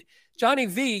speed. Johnny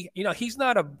V, he's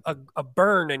not a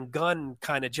burn and gun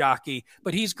kind of jockey,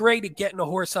 but he's great at getting a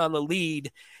horse on the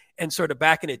lead and sort of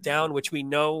backing it down, which we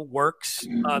know works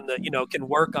on the, can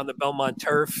work on the Belmont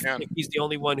turf. If he's the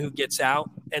only one who gets out.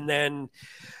 And then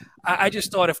I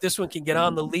just thought if this one can get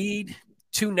on the lead,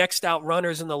 2 next out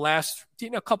runners in the last,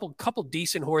 a couple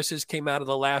decent horses came out of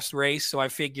the last race. So I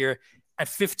figure at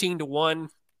 15-1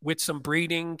 with some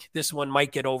breeding, this one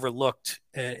might get overlooked,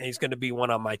 and he's going to be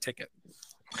one on my ticket.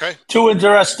 Okay. 2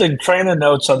 interesting trainer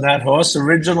notes on that horse.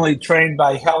 Originally trained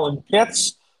by Helen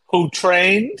Pitts, who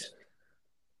trained.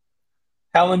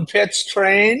 Helen Pitts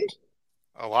trained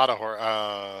a lot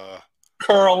of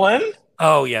Curlin.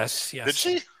 Oh yes. Did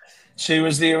she? She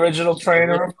was the original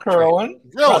trainer of Curlin.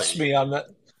 Really? Trust me on that.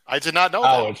 I did not know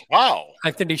that. Wow.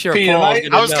 I think sure. Pete, am I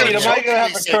going to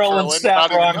have a Curlin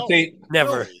stat wrong, Pete?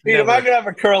 Never. Pete, am I going to have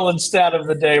a Curlin stat of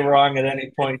the day wrong at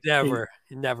any point? Never.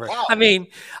 Wow. I mean,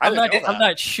 I'm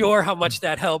not sure how much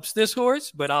that helps this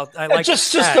horse, but I like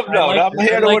just a note. I'm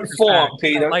here to inform,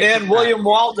 Peter. And William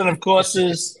Walden, of course,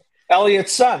 is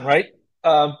Elliot's son, right?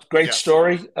 Great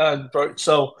story.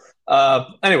 So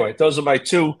anyway, those are my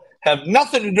 2. Have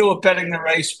nothing to do with betting the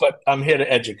race, but I'm here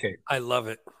to educate. I love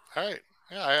it. All right.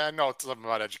 Yeah, I know something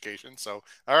about education. So,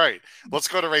 all right, let's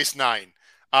go to race 9.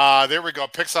 There we go.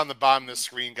 Picks on the bottom of the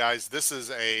screen, guys. This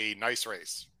is a nice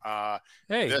race. Me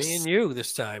and you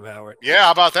this time, Howard. Yeah,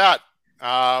 how about that?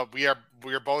 We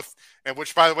are both, and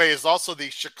which, by the way, is also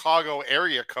the Chicago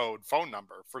area code phone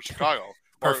number for Chicago.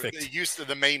 Perfect. It used to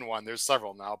the main one. There's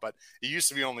several now, but it used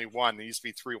to be only one. It used to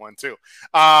be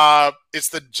 312. It's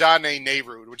the John A.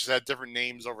 Nehru, which has had different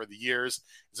names over the years.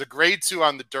 It's a grade 2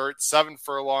 on the dirt, 7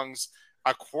 furlongs,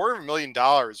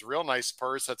 $250,000. Real nice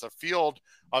purse. That's a field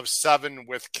of 7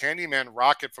 with Candyman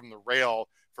Rocket from the rail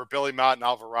for Billy Mott and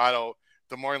Alvarado,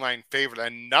 the morning line favorite.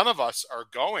 And none of us are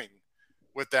going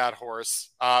with that horse.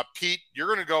 Pete, you're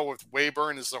going to go with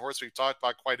Wayburn. This is a horse we've talked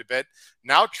about quite a bit.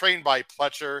 Now trained by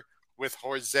Pletcher with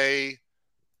Jose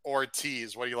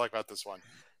Ortiz. What do you like about this one?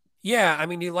 Yeah, I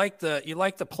mean, you like the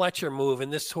Pletcher move,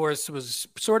 and this horse was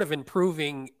sort of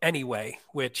improving anyway,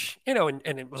 which, and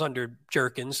it was under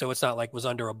Jerkins, so it's not like it was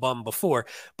under a bum before.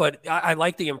 But I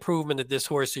like the improvement that this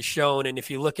horse has shown. And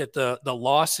if you look at the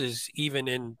losses, even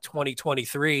in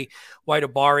 2023, White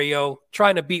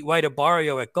trying to beat White at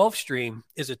Gulfstream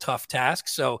is a tough task.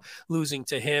 So losing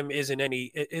to him isn't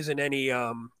any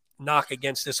knock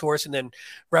against this horse. And then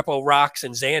Repo Rocks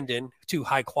and Zandon, 2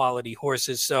 high quality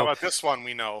horses. So how about this one?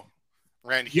 We know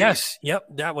ran huge. Yes. Yep.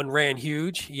 That one ran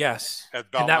huge. Yes. And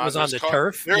that was on the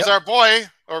turf. There's our boy,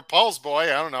 or Paul's boy.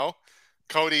 I don't know.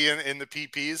 Cody in the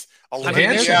PPs.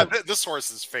 This horse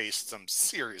has faced some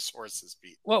serious horses,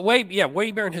 Pete. Well,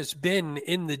 Wayburn has been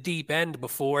in the deep end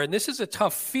before, and this is a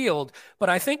tough field, but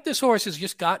I think this horse has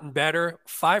just gotten better.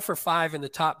 5 for 5 in the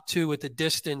top 2 at the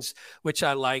distance, which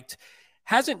I liked.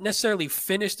 Hasn't necessarily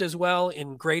finished as well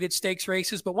in graded stakes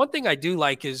races, but one thing I do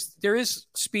like is there is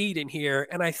speed in here,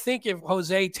 and I think if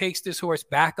Jose takes this horse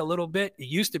back a little bit, it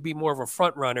used to be more of a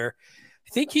front runner. I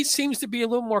think he seems to be a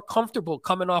little more comfortable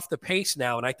coming off the pace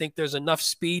now, and I think there's enough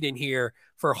speed in here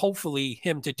for hopefully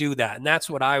him to do that. And that's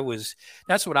what I was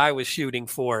shooting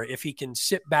for. If he can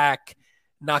sit back,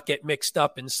 not get mixed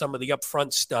up in some of the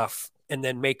upfront stuff, and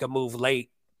then make a move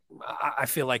late, I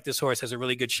feel like this horse has a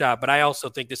really good shot. But I also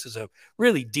think this is a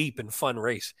really deep and fun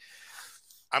race.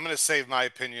 I'm going to save my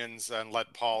opinions and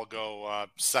let Paul go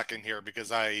second here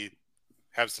because I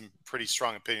have some pretty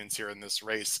strong opinions here in this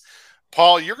race.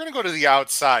 Paul, you're going to go to the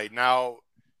outside. Now,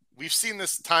 we've seen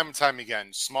this time and time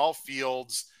again. Small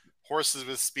fields, horses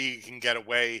with speed can get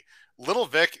away. Little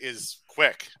Vic is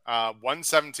quick.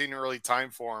 117 early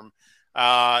time for him.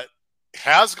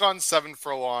 Has gone 7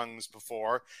 furlongs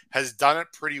before. Has done it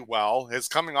pretty well. Is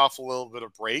coming off a little bit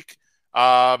of break.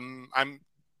 Do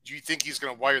you think he's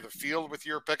going to wire the field with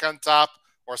your pick on top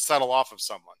or settle off of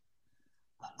someone?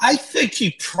 I think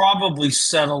he probably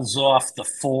settles off the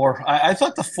 4. I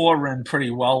thought the 4 ran pretty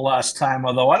well last time,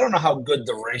 although I don't know how good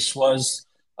the race was.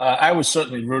 I was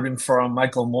certainly rooting for him.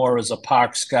 Michael Moore is a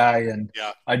Parks guy, and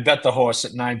I bet the horse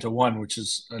at 9-1, which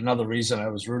is another reason I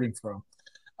was rooting for him.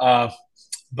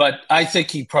 But I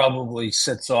think he probably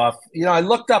sits off. I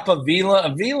looked up Avila.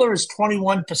 Avila is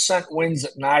 21% wins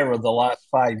at Naira the last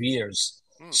 5 years.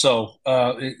 So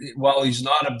while he's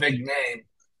not a big name,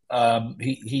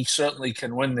 he certainly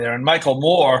can win there. And Michael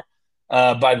Moore,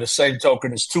 by the same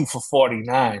token, is 2 for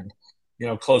 49,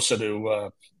 closer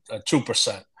to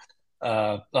 2%,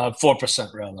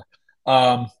 4% rather.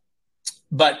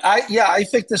 But I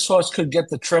think this horse could get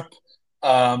the trip.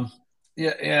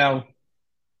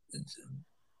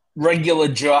 Regular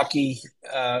jockey.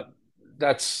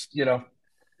 That's, I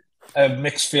have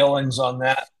mixed feelings on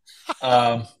that.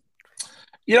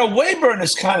 Wayburn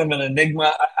is kind of an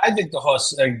enigma. I think the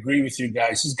horse, I agree with you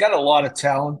guys. He's got a lot of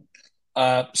talent.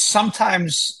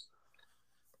 Sometimes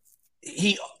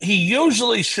he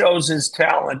usually shows his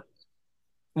talent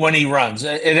when he runs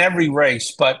in every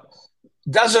race, but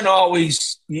doesn't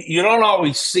always. You don't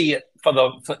always see it for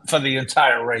the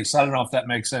entire race. I don't know if that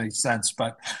makes any sense,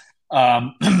 but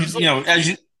he's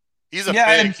a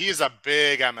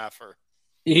big MFer.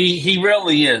 He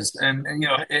really is, and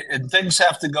things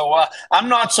have to go up. I'm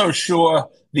not so sure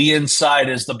the inside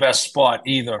is the best spot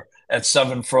either at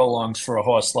 7 furlongs for a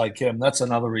horse like him. That's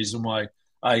another reason why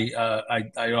I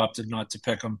opted not to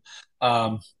pick him.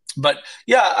 But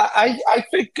I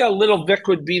think Little Vic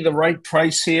would be the right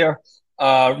price here.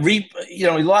 He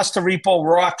lost to Repo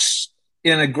Rocks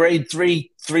in a grade 3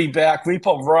 back.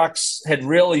 Repo Rocks had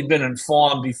really been in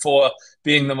form before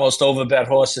being the most overbet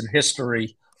horse in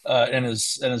history. In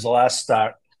his last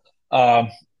start,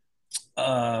 in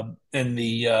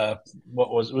the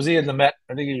was he in the Met?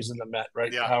 I think he was in the Met,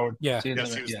 right? Yeah, Howard. Yeah, he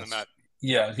was in the Met.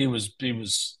 Yeah, he was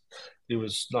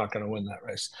not going to win that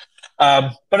race.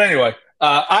 But anyway,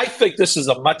 I think this is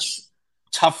a much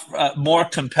more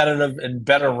competitive and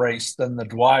better race than the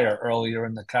Dwyer earlier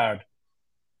in the card.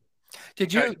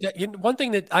 Did you? One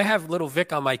thing that I have Little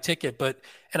Vic on my ticket,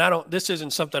 this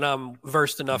isn't something I'm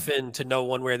versed enough in to know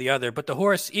one way or the other. But the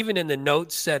horse, even in the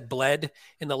notes, said bled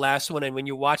in the last one, and when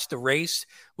you watch the race,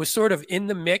 was sort of in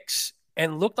the mix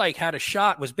and looked like had a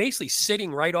shot. Was basically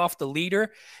sitting right off the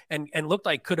leader, and looked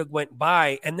like could have went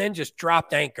by, and then just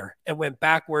dropped anchor and went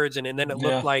backwards, and then it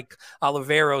looked like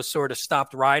Olivero sort of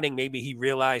stopped riding. Maybe he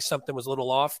realized something was a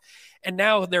little off, and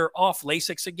now they're off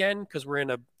Lasix again because we're in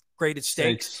a graded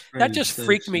stakes. That just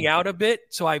freaked me out a bit.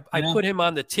 So I put him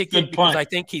on the ticket because I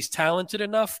think he's talented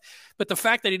enough. But the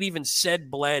fact that it even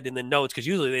said bled in the notes, because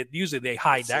usually they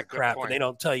hide that crap and they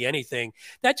don't tell you anything,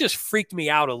 that just freaked me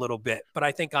out a little bit. But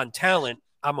I think on talent,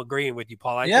 I'm agreeing with you,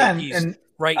 Paul. I think he's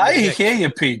right. I hear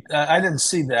you, Pete. I didn't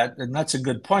see that, and that's a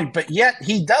good point. But yet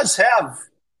he does have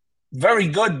very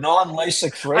good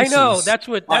non-Lasix races. I know that's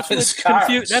what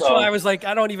confused. That's why I was like,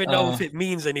 I don't even know if it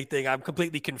means anything. I'm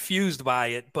completely confused by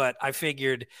it, but I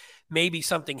figured maybe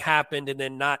something happened and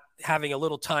then not having a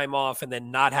little time off and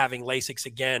then not having Lasix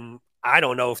again. I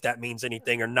don't know if that means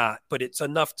anything or not, but it's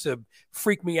enough to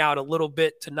freak me out a little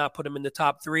bit to not put him in the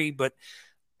top 3, but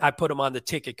I put him on the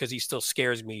ticket because he still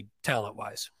scares me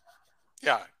talent-wise.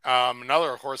 Yeah,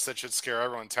 another horse that should scare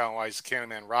everyone talent-wise,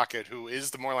 Candyman Rocket, who is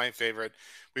the Moorline favorite.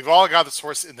 We've all got this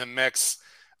horse in the mix.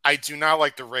 I do not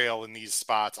like the rail in these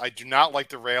spots. I do not like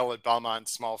the rail at Belmont in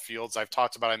small fields. I've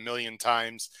talked about it a million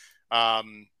times.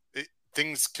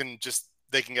 Things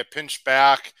they can get pinched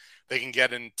back. They can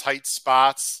get in tight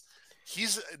spots.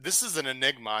 This is an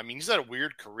enigma. I mean, he's had a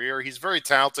weird career. He's very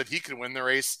talented. He can win the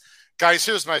race. Guys,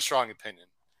 here's my strong opinion.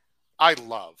 I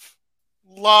love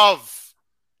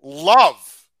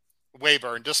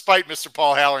Wayburn, despite Mr.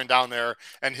 Paul Halloran down there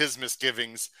and his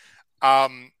misgivings.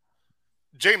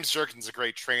 James Jerkin's a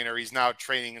great trainer. He's now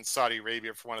training in Saudi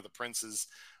Arabia for one of the princes.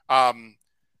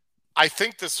 I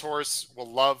think this horse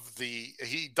will love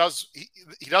he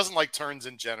doesn't like turns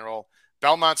in general.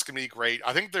 Belmont's going to be great.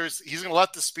 I think he's going to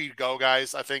let the speed go,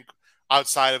 guys. I think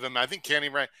outside of him, I think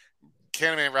Candyman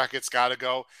Racket's got to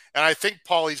go. And I think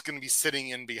Paulie's going to be sitting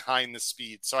in behind the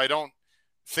speed. So I don't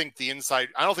think he's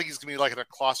going to be like in a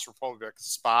claustrophobic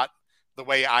spot the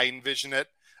way I envision it.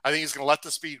 I think he's going to let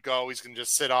the speed go. He's going to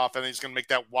just sit off, and then he's going to make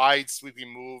that wide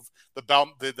sweeping move, the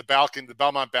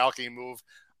Belmont balcony move.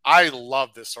 I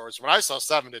love this horse. When I saw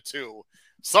 7-2,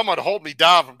 someone hold me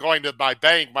down from going to my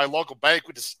bank, my local bank,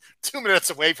 which is 2 minutes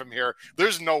away from here.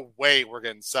 There's no way we're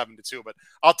getting 7-2, but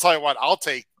I'll tell you what, I'll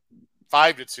take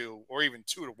 5-2 or even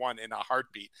 2-1 in a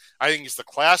heartbeat. I think he's the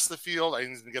class of the field. I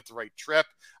think he's going to get the right trip.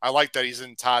 I like that he's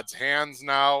in Todd's hands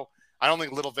now. I don't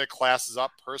think Little Vic classes up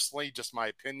personally, just my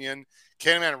opinion.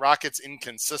 Candyman Rocket's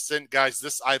inconsistent. Guys,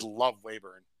 I love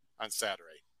Wayburn on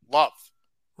Saturday. Love.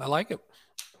 I like it.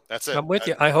 That's it. I'm with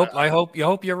you. I hope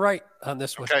you're right on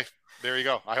this one. Okay. There you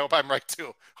go. I hope I'm right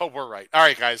too. Hope we're right. All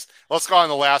right, guys. Let's go on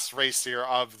the last race here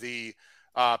of the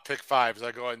pick five as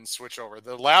I go ahead and switch over.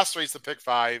 The last race, the pick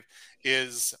five,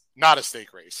 is not a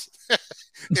stake race.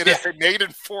 It is a maiden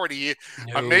 40,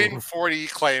 a maiden 40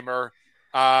 claimer.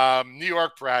 New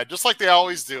York bred, just like they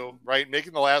always do, right?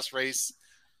 Making the last race,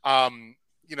 a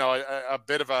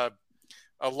bit of a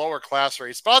lower class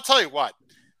race. But I'll tell you what,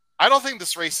 I don't think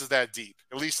this race is that deep,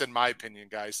 at least in my opinion,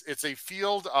 guys. It's a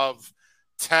field of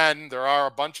 10. There are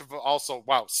a bunch of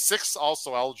 6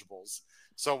 also eligibles.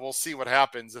 So we'll see what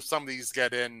happens. If some of these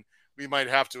get in, we might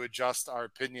have to adjust our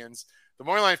opinions. The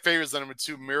morning line favorites are number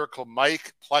 2, Miracle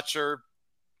Mike, Pletcher,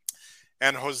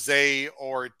 and Jose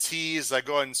Ortiz. I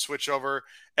go ahead and switch over.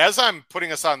 As I'm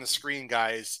putting us on the screen,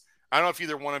 guys, I don't know if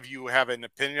either one of you have an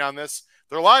opinion on this.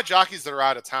 There are a lot of jockeys that are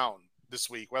out of town this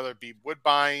week, whether it be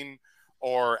Woodbine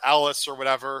or Ellis or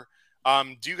whatever.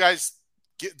 Do you guys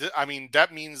that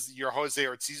means your Jose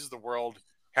Ortiz of the world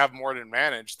have more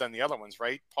advantage than the other ones,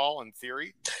 right, Paul, in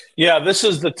theory? Yeah, this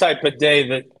is the type of day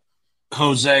that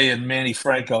Jose and Manny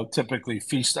Franco typically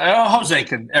feast. Jose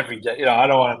can every day. I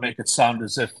don't want to make it sound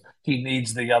as if he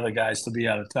needs the other guys to be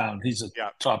out of town. He's a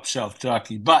top shelf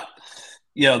jockey. But,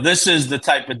 this is the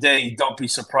type of day. Don't be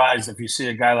surprised if you see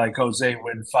a guy like Jose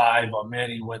win 5 or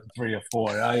Manny win 3 or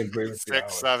 4. I agree with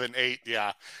 6, 7, 8.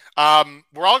 Yeah.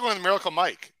 We're all going to Miracle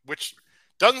Mike, which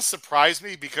doesn't surprise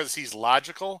me because he's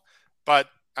logical, but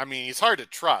he's hard to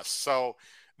trust. So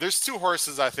there's 2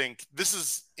 horses. I think this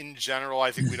is in general,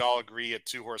 I think we'd all agree a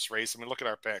 2-horse race. Look at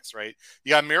our picks, right? You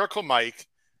got Miracle Mike,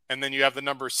 and then you have the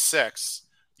number 6,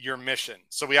 Your Mission.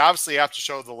 So we obviously have to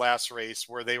show the last race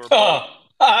where they were both,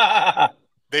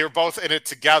 they were both in it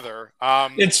together.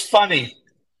 It's funny.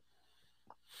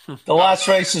 The last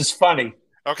race is funny.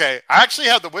 Okay. I actually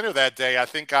had the winner that day, I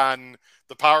think on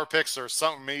the power picks or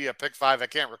something, maybe a pick 5. I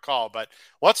can't recall, but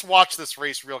let's watch this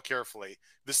race real carefully.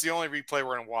 This is the only replay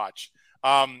we're going to watch.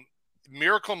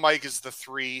 Miracle Mike is the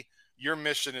 3. Your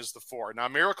Mission is the 4. Now,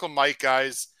 Miracle Mike,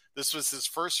 guys, this was his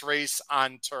first race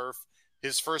on turf.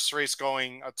 His first race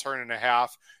going a turn and a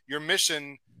half. Your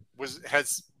Mission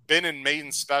has been in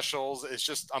maiden specials. It's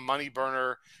just a money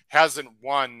burner. Hasn't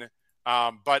won,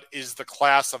 but is the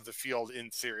class of the field in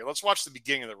theory. Let's watch the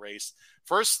beginning of the race.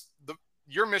 First,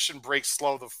 Your Mission breaks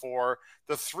slow, the 4.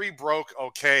 The 3 broke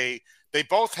okay. They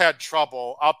both had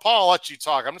trouble. Paul, I'll let you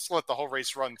talk. I'm just going to let the whole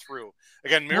race run through.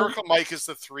 Again, Miracle Mike is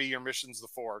the 3. Your Mission's the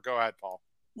 4. Go ahead, Paul.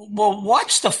 Well,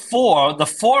 watch the 4. The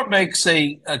 4 makes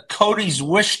a Cody's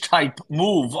Wish type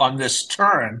move on this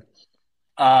turn.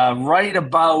 Right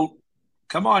about,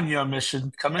 come on, Your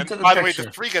Mission. Come into the picture. By the way, the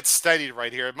 3 gets steadied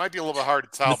right here. It might be a little bit hard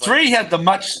to tell. The 3 had the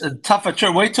much tougher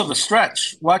turn. Wait till the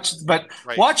stretch. Watch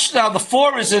now. The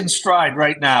 4 is in stride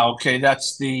right now. Okay,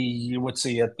 that's the, what's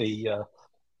he at the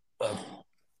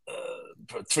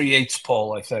 3/8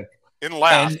 pole, I think. In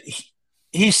last. And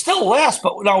he's still last,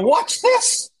 but now watch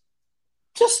this.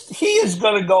 He is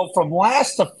going to go from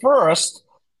last to first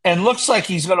and looks like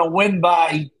he's going to win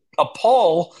by a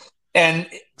pole. And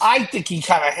I think he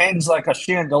kind of hangs like a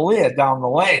chandelier down the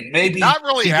lane. Maybe not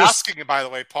really asking it, by the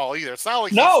way, Paul, either. It's not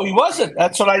like he wasn't.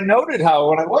 That's what I noted.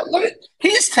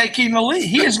 He's taking the lead.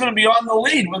 He is going to be on the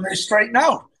lead when they straighten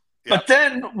out. But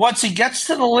then once he gets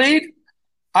to the lead,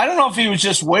 I don't know if he was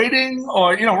just waiting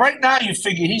or, right now you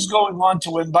figure he's going on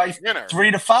to win by Winner.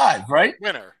 3-5, right?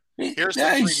 Winner. Here's the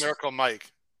 3 Miracle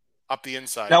Mike up the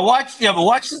inside. Now watch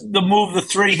the move the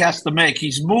 3 has to make.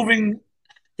 He's moving.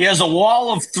 He has a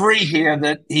wall of 3 here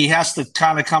that he has to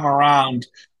kind of come around.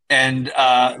 And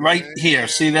right here,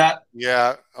 see that?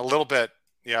 Yeah, a little bit.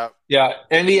 Yeah. Yeah,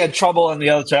 and he had trouble on the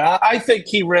other side. I think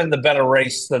he ran the better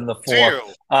race than the 4.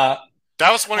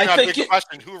 That was one of my big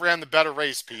questions. Who ran the better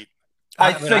race, Pete?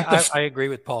 I agree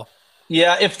with Paul.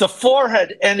 Yeah, if the 4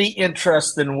 had any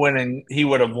interest in winning, he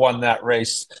would have won that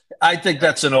race. I think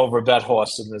that's an overbet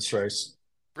horse in this race.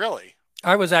 Really?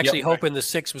 I was actually hoping the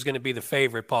 6 was going to be the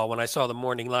favorite, Paul. When I saw the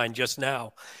morning line just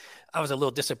now, I was a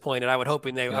little disappointed. I was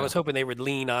hoping they would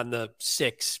lean on the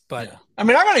 6, but I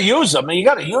mean, I'm going to use them. You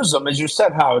got to use them, as you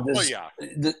said, Howard.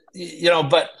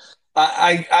 But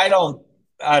I don't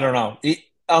know.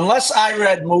 Unless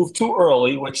Irad moved too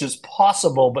early, which is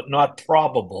possible but not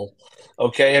probable.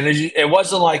 Okay, and it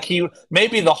wasn't like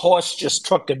maybe the horse just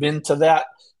took him into that,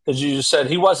 because you just said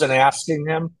he wasn't asking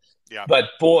him. Yeah. But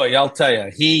boy, I'll tell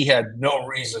you, he had no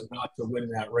reason not to win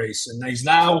that race, and he's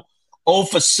now 0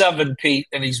 for 7, Pete,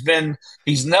 and he's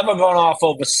never gone off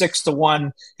over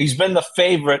 6-1. He's been the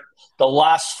favorite the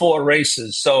last 4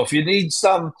 races. So if you need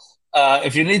some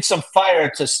fire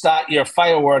to start your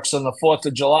fireworks on the 4th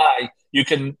of July, you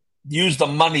can use the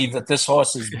money that this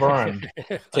horse has burned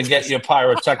to get your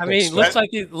pyrotechnics. I mean, looks like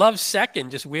he loves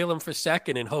second. Just wheel him for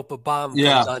second and hope a bomb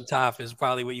comes on top is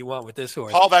probably what you want with this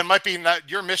horse. Paul, that might be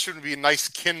your mission would be a nice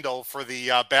Kindle for the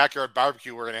backyard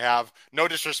barbecue we're going to have. No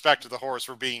disrespect to the horse.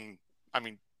 We're being,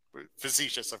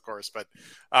 facetious, of course, but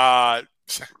how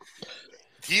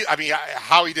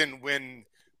he didn't win.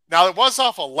 Now, it was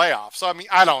off a layoff. So,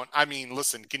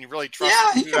 listen, can you really trust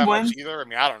him to do that much either?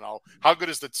 I don't know. How good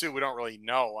is the 2? We don't really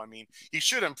know. He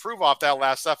should improve off that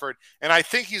last effort. And I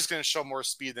think he's going to show more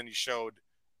speed than he showed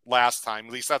last time.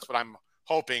 At least that's what I'm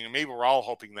hoping. And maybe we're all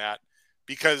hoping that.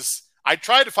 Because I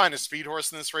tried to find a speed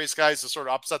horse in this race, guys, to sort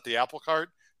of upset the apple cart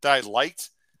that I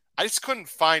liked. I just couldn't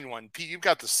find one. Pete, you've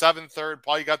got the 7-3.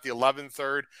 Paul, you got the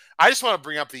 11-3. I just want to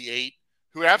bring up the 8,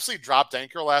 who absolutely dropped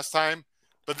anchor last time.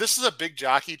 But this is a big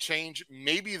jockey change.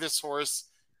 Maybe this horse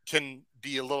can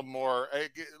be a little more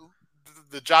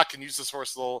 – the jock can use this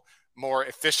horse a little more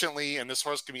efficiently, and this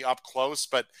horse can be up close.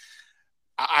 But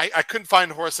I couldn't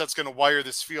find a horse that's going to wire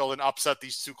this field and upset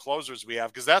these 2 closers we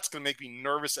have, because that's going to make me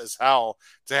nervous as hell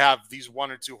to have these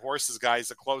 1 or 2 horses, guys,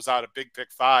 that close out a big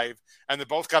pick 5, and they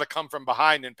both got to come from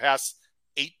behind and pass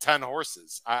 8-10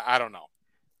 horses. I don't know.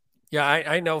 Yeah,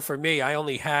 I know for me, I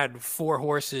only had 4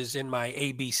 horses in my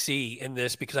ABC in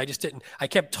this because I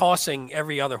kept tossing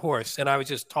every other horse, and I was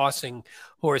just tossing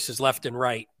horses left and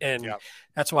right. And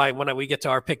that's why when we get to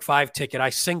our pick 5 ticket, I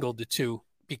singled the 2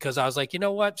 because I was like, you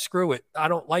know what? Screw it. I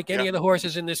don't like any of the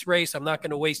horses in this race. I'm not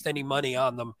going to waste any money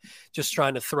on them, just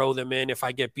trying to throw them in. If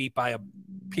I get beat by a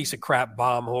piece of crap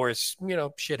bomb horse,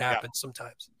 shit happens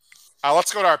sometimes.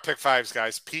 Let's go to our pick 5s,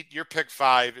 guys. Pete, your pick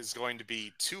 5 is going to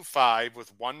be 2-5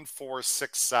 with 1, 4,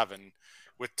 6, 7,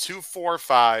 with 2, 4,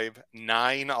 5,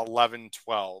 9, 11,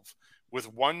 12,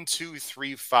 with 1, 2,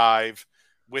 3, 5,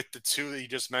 with the 2 that you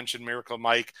just mentioned, Miracle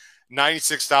Mike,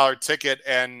 $96 ticket.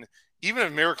 And even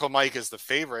if Miracle Mike is the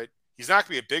favorite, he's not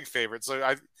going to be a big favorite.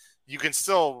 So you can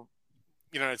still,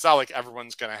 it's not like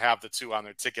everyone's going to have the 2 on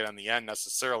their ticket on the end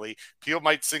necessarily. People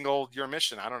might single your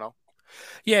mission. I don't know.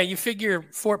 Yeah, you figure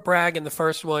Fort Bragg in the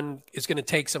first one is going to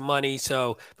take some money.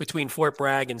 So between Fort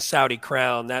Bragg and Saudi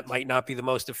Crown, that might not be the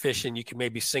most efficient. You can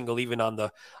maybe single even on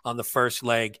the first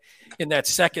leg. In that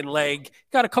second leg,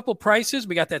 got a couple prices.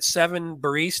 We got that 7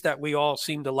 Baris that we all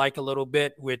seem to like a little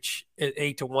bit, which at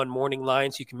 8-1 morning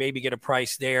lines. You can maybe get a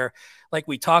price there. Like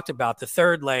we talked about, the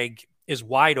third leg is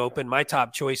wide open. My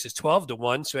top choice is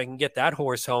 12-1, so I can get that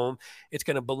horse home. It's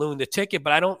going to balloon the ticket,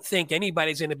 but I don't think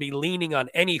anybody's going to be leaning on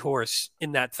any horse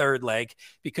in that third leg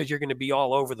because you're going to be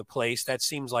all over the place. That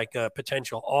seems like a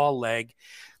potential all leg.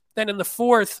 Then in the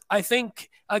fourth, I think,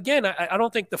 again, I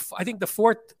think the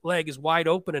fourth leg is wide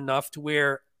open enough to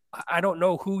where I don't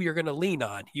know who you're going to lean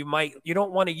on. You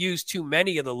don't want to use too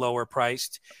many of the lower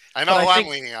priced. I know who I'm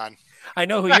leaning on. I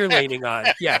know who you're leaning on.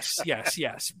 Yes.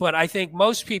 But I think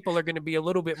most people are going to be a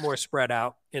little bit more spread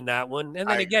out in that one. And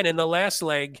then again, in the last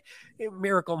leg,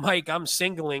 Miracle Mike, I'm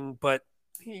singling, but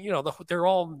they're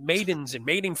all maidens and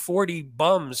maiden 40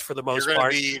 bums for the most part. You're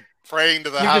going to be praying to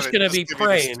the You're just going to be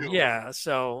praying. Yeah.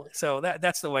 So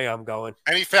that's the way I'm going.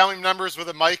 Any family members with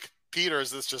a Mike? Pete, or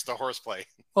is this just a horseplay?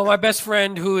 Well, my best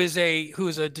friend, who is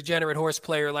a degenerate horse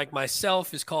player like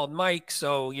myself, is called Mike.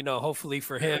 So hopefully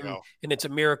for him, and it's a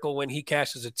miracle when he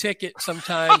cashes a ticket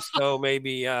sometimes. So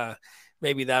maybe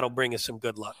that'll bring us some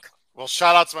good luck. Well,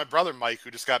 shout out to my brother Mike, who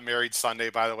just got married Sunday,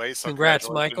 by the way. So congrats,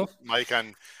 Michael. Mike,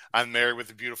 on married with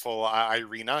the beautiful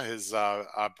Irina, his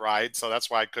bride. So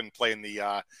that's why I couldn't play in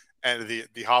the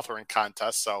Hawthorne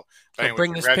contest. So anyway,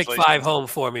 bring this pick 5 home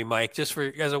for me, Mike, just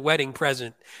as a wedding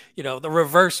present. The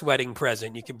reverse wedding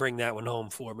present. You can bring that one home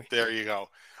for me. There you go,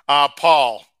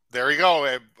 Paul. There you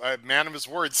go, a man of his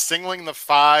word, singling the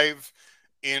 5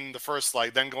 in the first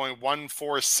leg, then going 1,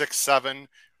 4, 6, 7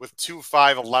 with 2,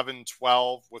 5, 11,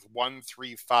 12 with 1,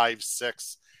 3, 5,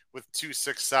 6 with 2,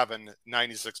 6, 7,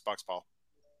 $96, Paul.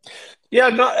 Yeah,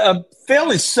 a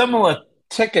fairly similar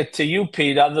ticket to you,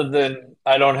 Pete, other than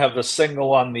I don't have the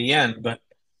single on the end. But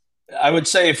I would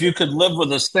say if you could live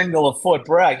with a single of Fort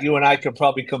Bragg, you and I could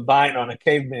probably combine on a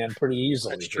caveman pretty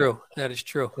easily. That's true. That is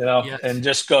true. Yes. And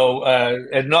just go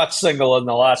and not single in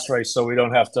the last race, so we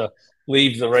don't have to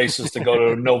leave the races to go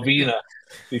to Novena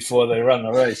before they run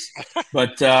the race.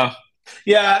 But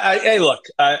hey, look,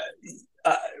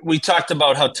 we talked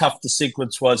about how tough the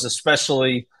sequence was,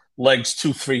 especially legs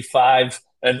 2, 3, 5.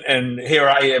 And here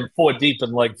I am 4 deep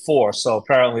in leg 4. So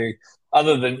apparently,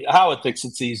 other than Howard thinks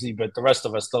it's easy, but the rest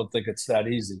of us don't think it's that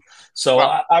easy. So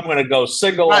I'm going to go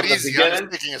single at the beginning. I'm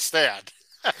just taking a stand.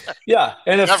 Yeah,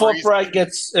 and if Fort Bragg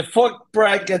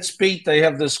gets beat, they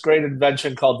have this great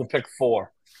invention called the pick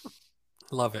 4.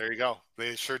 Love it. There you go.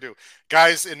 They sure do,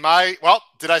 guys. Did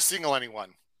I single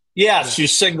anyone? Yes, you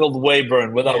singled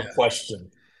Wayburn without question.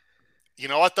 You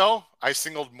know what though? I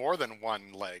singled more than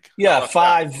one leg. Yeah,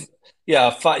 5. That? Yeah,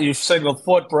 5. You singled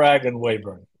Fort Bragg and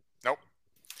Wayburn. Nope.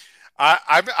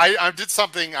 I did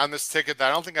something on this ticket that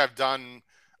I don't think I've done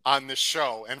on this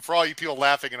show. And for all you people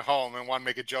laughing at home and want to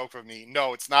make a joke of me,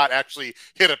 no, it's not actually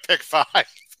hit a pick 5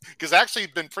 because I actually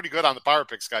been pretty good on the power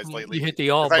picks, guys, lately. You hit the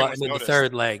all button in the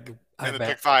third leg. In the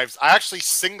pick 5s. I actually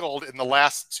singled in the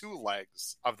last 2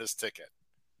 legs of this ticket.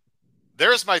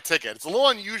 There's my ticket. It's a little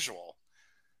unusual,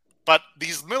 but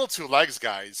these middle 2 legs,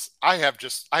 guys, I have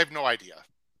no idea.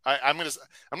 I'm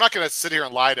not gonna sit here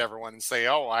and lie to everyone and say,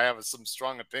 oh, I have some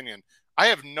strong opinion. I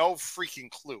have no freaking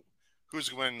clue who's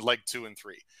going to win leg 2 and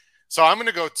 3. So I'm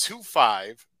gonna go 2,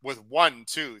 5 with 1,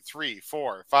 2, 3,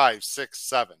 4, 5, 6,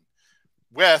 7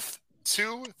 with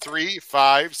 2, 3,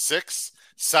 5, 6,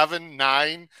 7,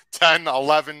 9, 10,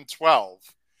 11, 12,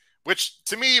 which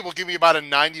to me will give me about a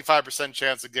 95%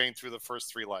 chance of getting through the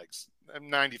first 3 legs.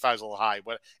 95 is a little high,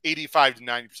 but 85 to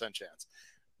 90% chance.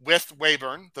 With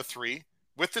Wayburn, the 3,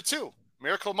 with the 2,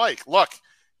 Miracle Mike. Look,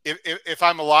 if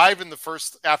I'm alive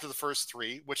after the first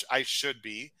 3, which I should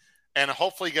be, and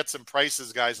hopefully get some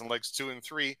prices, guys, in legs 2 and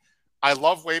 3, I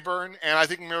love Wayburn, and I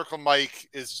think Miracle Mike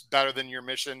is better than Your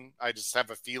Mission. I just have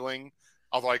a feeling,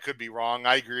 although I could be wrong.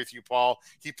 I agree with you, Paul.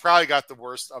 He probably got the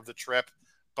worst of the trip,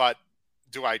 but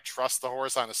do I trust the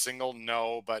horse on a single?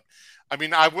 No, but I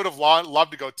mean, I would have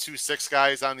loved to go 2, 6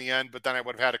 guys on the end, but then I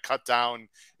would have had to cut down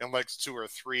in legs 2 or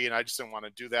 3, and I just didn't want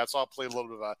to do that. So I'll play a little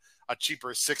bit of a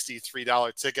cheaper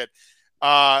 $63 ticket.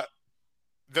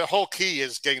 The whole key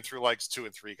is getting through legs 2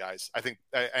 and 3, guys. I think.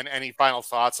 And any final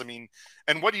thoughts? I mean,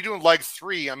 and what do you do in leg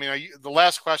 3? I mean, the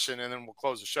last question, and then we'll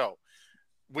close the show.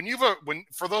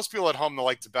 For those people at home that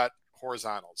like to bet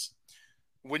horizontals,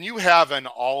 when you have an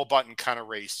all button kind of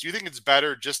race, do you think it's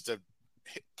better just to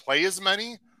play as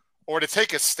many, or to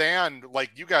take a stand like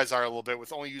you guys are a little bit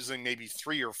with only using maybe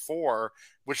 3 or 4,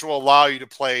 which will allow you to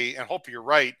play and hope you're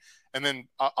right, and then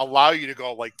allow you to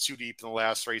go like 2 deep in the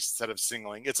last race instead of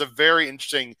singling? It's a very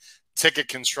interesting ticket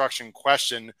construction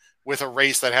question with a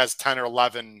race that has 10 or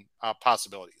 11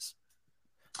 possibilities.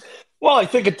 Well, I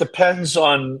think it depends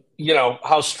on,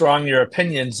 how strong your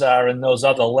opinions are in those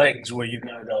other legs where you're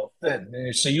going to go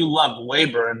thin. So you love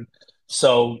Wayburn,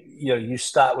 so, you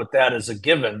start with that as a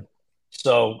given.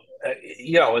 So,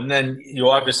 and then you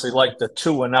obviously like the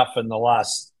 2 enough in the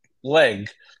last leg.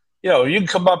 You can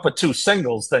come up with 2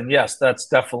 singles, then yes, that's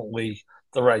definitely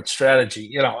the right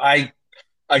strategy. I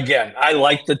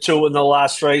like the 2 in the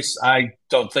last race. I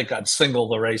don't think I'd single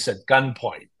the race at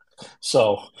gunpoint.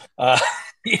 So,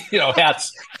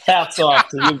 hats off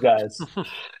to you guys.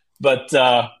 But,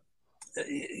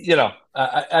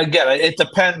 again, it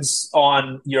depends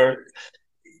on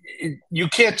you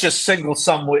can't just single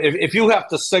somewhere. If you have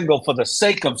to single for the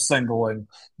sake of singling,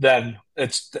 then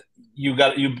that's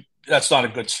not a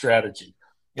good strategy.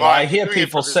 Well, I hear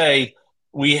people say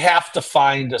we have to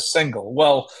find a single.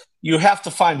 Well, you have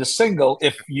to find a single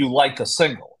if you like a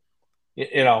single,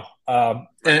 and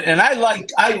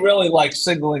I really like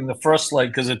singling the first leg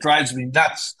because it drives me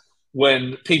nuts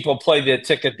when people play their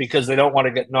ticket because they don't want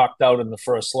to get knocked out in the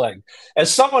first leg.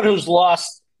 As someone who's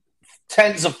lost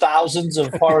tens of thousands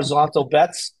of horizontal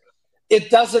bets, it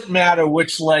doesn't matter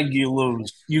which leg you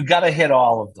lose. You got to hit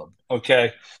all of them,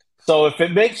 okay? So if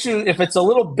it's a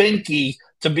little binky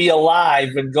to be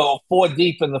alive and go 4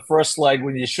 deep in the first leg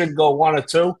when you should go 1 or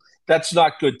 2, that's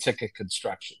not good ticket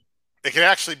construction. It can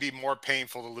actually be more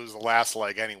painful to lose the last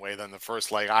leg anyway than the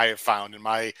first leg, I have found in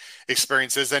my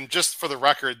experiences. And just for the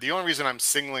record, the only reason I'm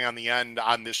singling on the end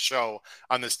on this show,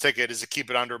 on this ticket, is to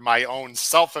keep it under my own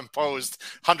self-imposed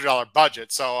 $100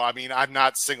 budget. So, I mean, I'm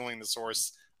not singling the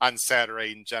source on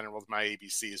Saturday in general with my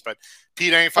ABCs. But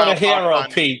Pete, any final thoughts? What a hero, on...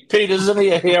 Pete, isn't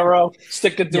he a hero?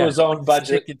 Sticking to his own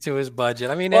budget. Sticking to his budget.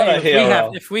 I mean,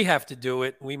 if we have to do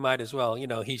it, we might as well.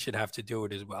 He should have to do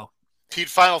it as well. Pete,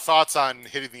 final thoughts on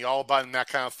hitting the all button, that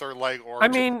kind of third leg, or I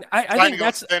think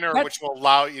that's thinner, which will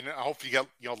allow you. I hope you get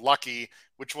lucky,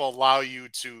 which will allow you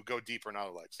to go deeper in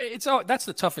other legs. That's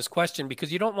the toughest question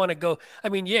because you don't want to go. I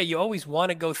mean, yeah, you always want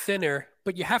to go thinner,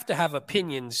 but you have to have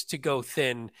opinions to go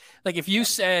thin. Like if you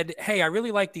said, "Hey, I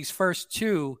really like these first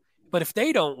 2, but if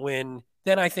they don't win,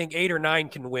 then I think 8 or 9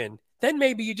 can win." Then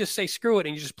maybe you just say screw it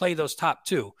and you just play those top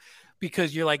 2.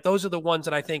 Because you're like, those are the ones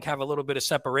that I think have a little bit of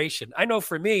separation. I know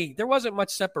for me, there wasn't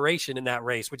much separation in that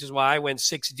race, which is why I went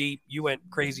 6 deep. You went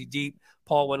crazy deep.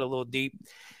 Paul went a little deep.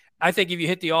 I think if you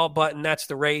hit the all button, that's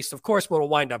the race. Of course, what will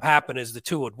wind up happening is the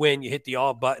 2 would win. You hit the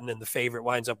all button and the favorite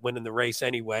winds up winning the race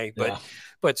anyway.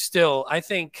 But still, I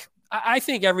think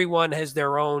everyone has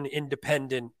their own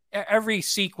independent, every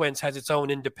sequence has its own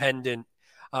independent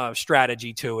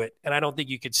strategy to it. And I don't think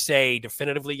you could say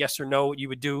definitively yes or no what you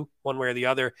would do one way or the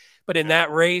other. But in that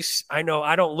race, I know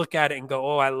I don't look at it and go,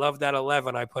 oh, I love that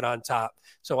 11 I put on top,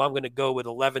 so I'm going to go with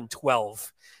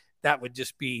 11-12. That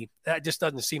just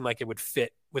doesn't seem like it would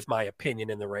fit with my opinion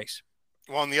in the race.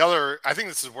 Well, and I think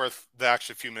this is worth the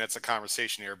extra few minutes of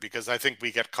conversation here because I think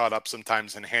we get caught up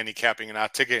sometimes in handicapping and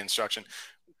not ticket instruction.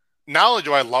 Not only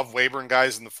do I love Wayburn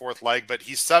guys in the 4th leg, but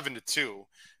he's 7-2.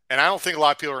 And I don't think a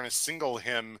lot of people are going to single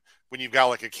him when you've got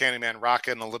like a Candyman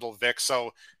Rocket and a Little Vic.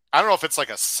 So I don't know if it's like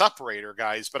a separator,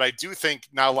 guys, but I do think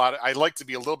I like to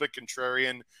be a little bit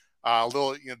contrarian,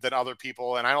 than other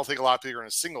people. And I don't think a lot of people are going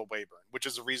to single Wayburn, which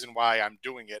is the reason why I'm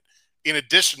doing it. In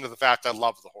addition to the fact I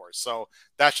love the horse. So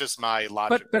that's just my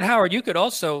logic. But Howard, you could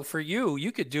also, for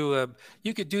you could do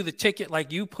the ticket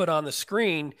like you put on the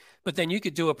screen, but then you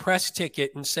could do a press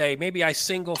ticket and say, maybe I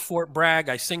single Fort Bragg,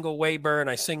 I single Wayburn,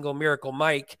 I single Miracle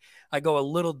Mike. I go a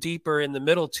little deeper in the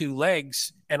middle 2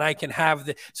 legs and I can have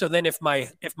so then if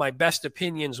my best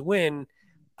opinions win,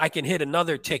 I can hit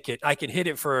another ticket. I can hit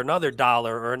it for another $1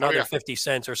 or another 50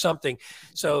 cents or something.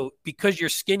 So because you're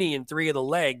skinny in 3 of the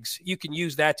legs, you can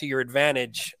use that to your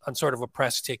advantage on sort of a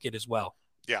press ticket as well.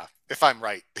 Yeah, if I'm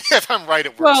right. If I'm right,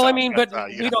 it works. Well, out. I mean, but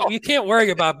you can't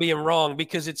worry about being wrong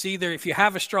because it's either if you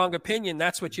have a strong opinion,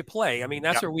 that's what you play. I mean,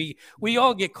 that's where we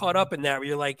all get caught up in that where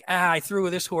you're like, I threw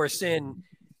this horse in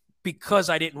because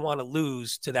I didn't want to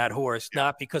lose to that horse,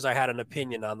 not because I had an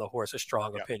opinion on the horse, a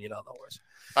strong opinion on the horse.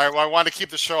 All right, well, I want to keep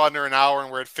the show under an hour, and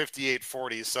we're at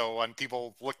 58:40. So when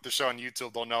people look at the show on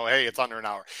YouTube, they'll know, hey, it's under an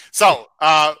hour. So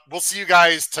we'll see you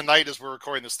guys tonight as we're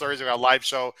recording this Thursday. We got a live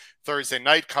show Thursday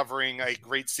night covering a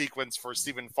great sequence for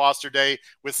Stephen Foster Day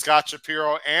with Scott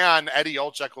Shapiro, and Eddie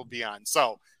Olczyk will be on.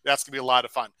 So that's going to be a lot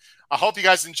of fun. I hope you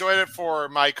guys enjoyed it. For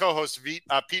my co-hosts,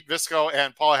 Pete Visco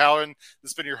and Paul Halloran,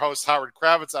 this has been your host, Howard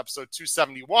Kravitz, episode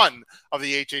 271 of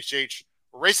the HHH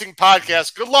Racing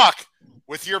Podcast. Good luck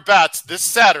with your bets this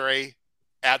Saturday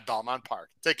at Belmont Park.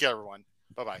 Take care, everyone.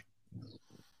 Bye-bye.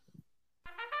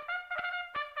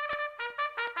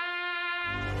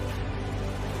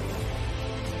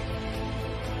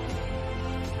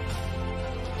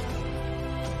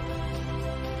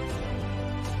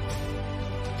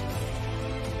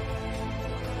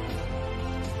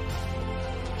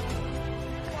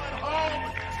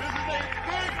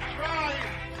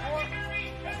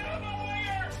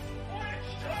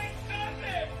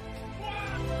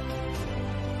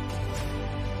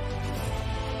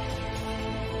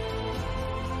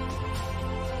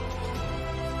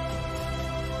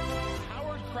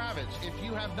 If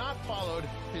you have not followed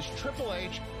his Triple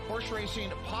H Horse Racing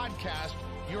podcast,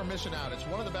 you're missing out. It's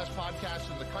one of the best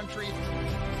podcasts in the country.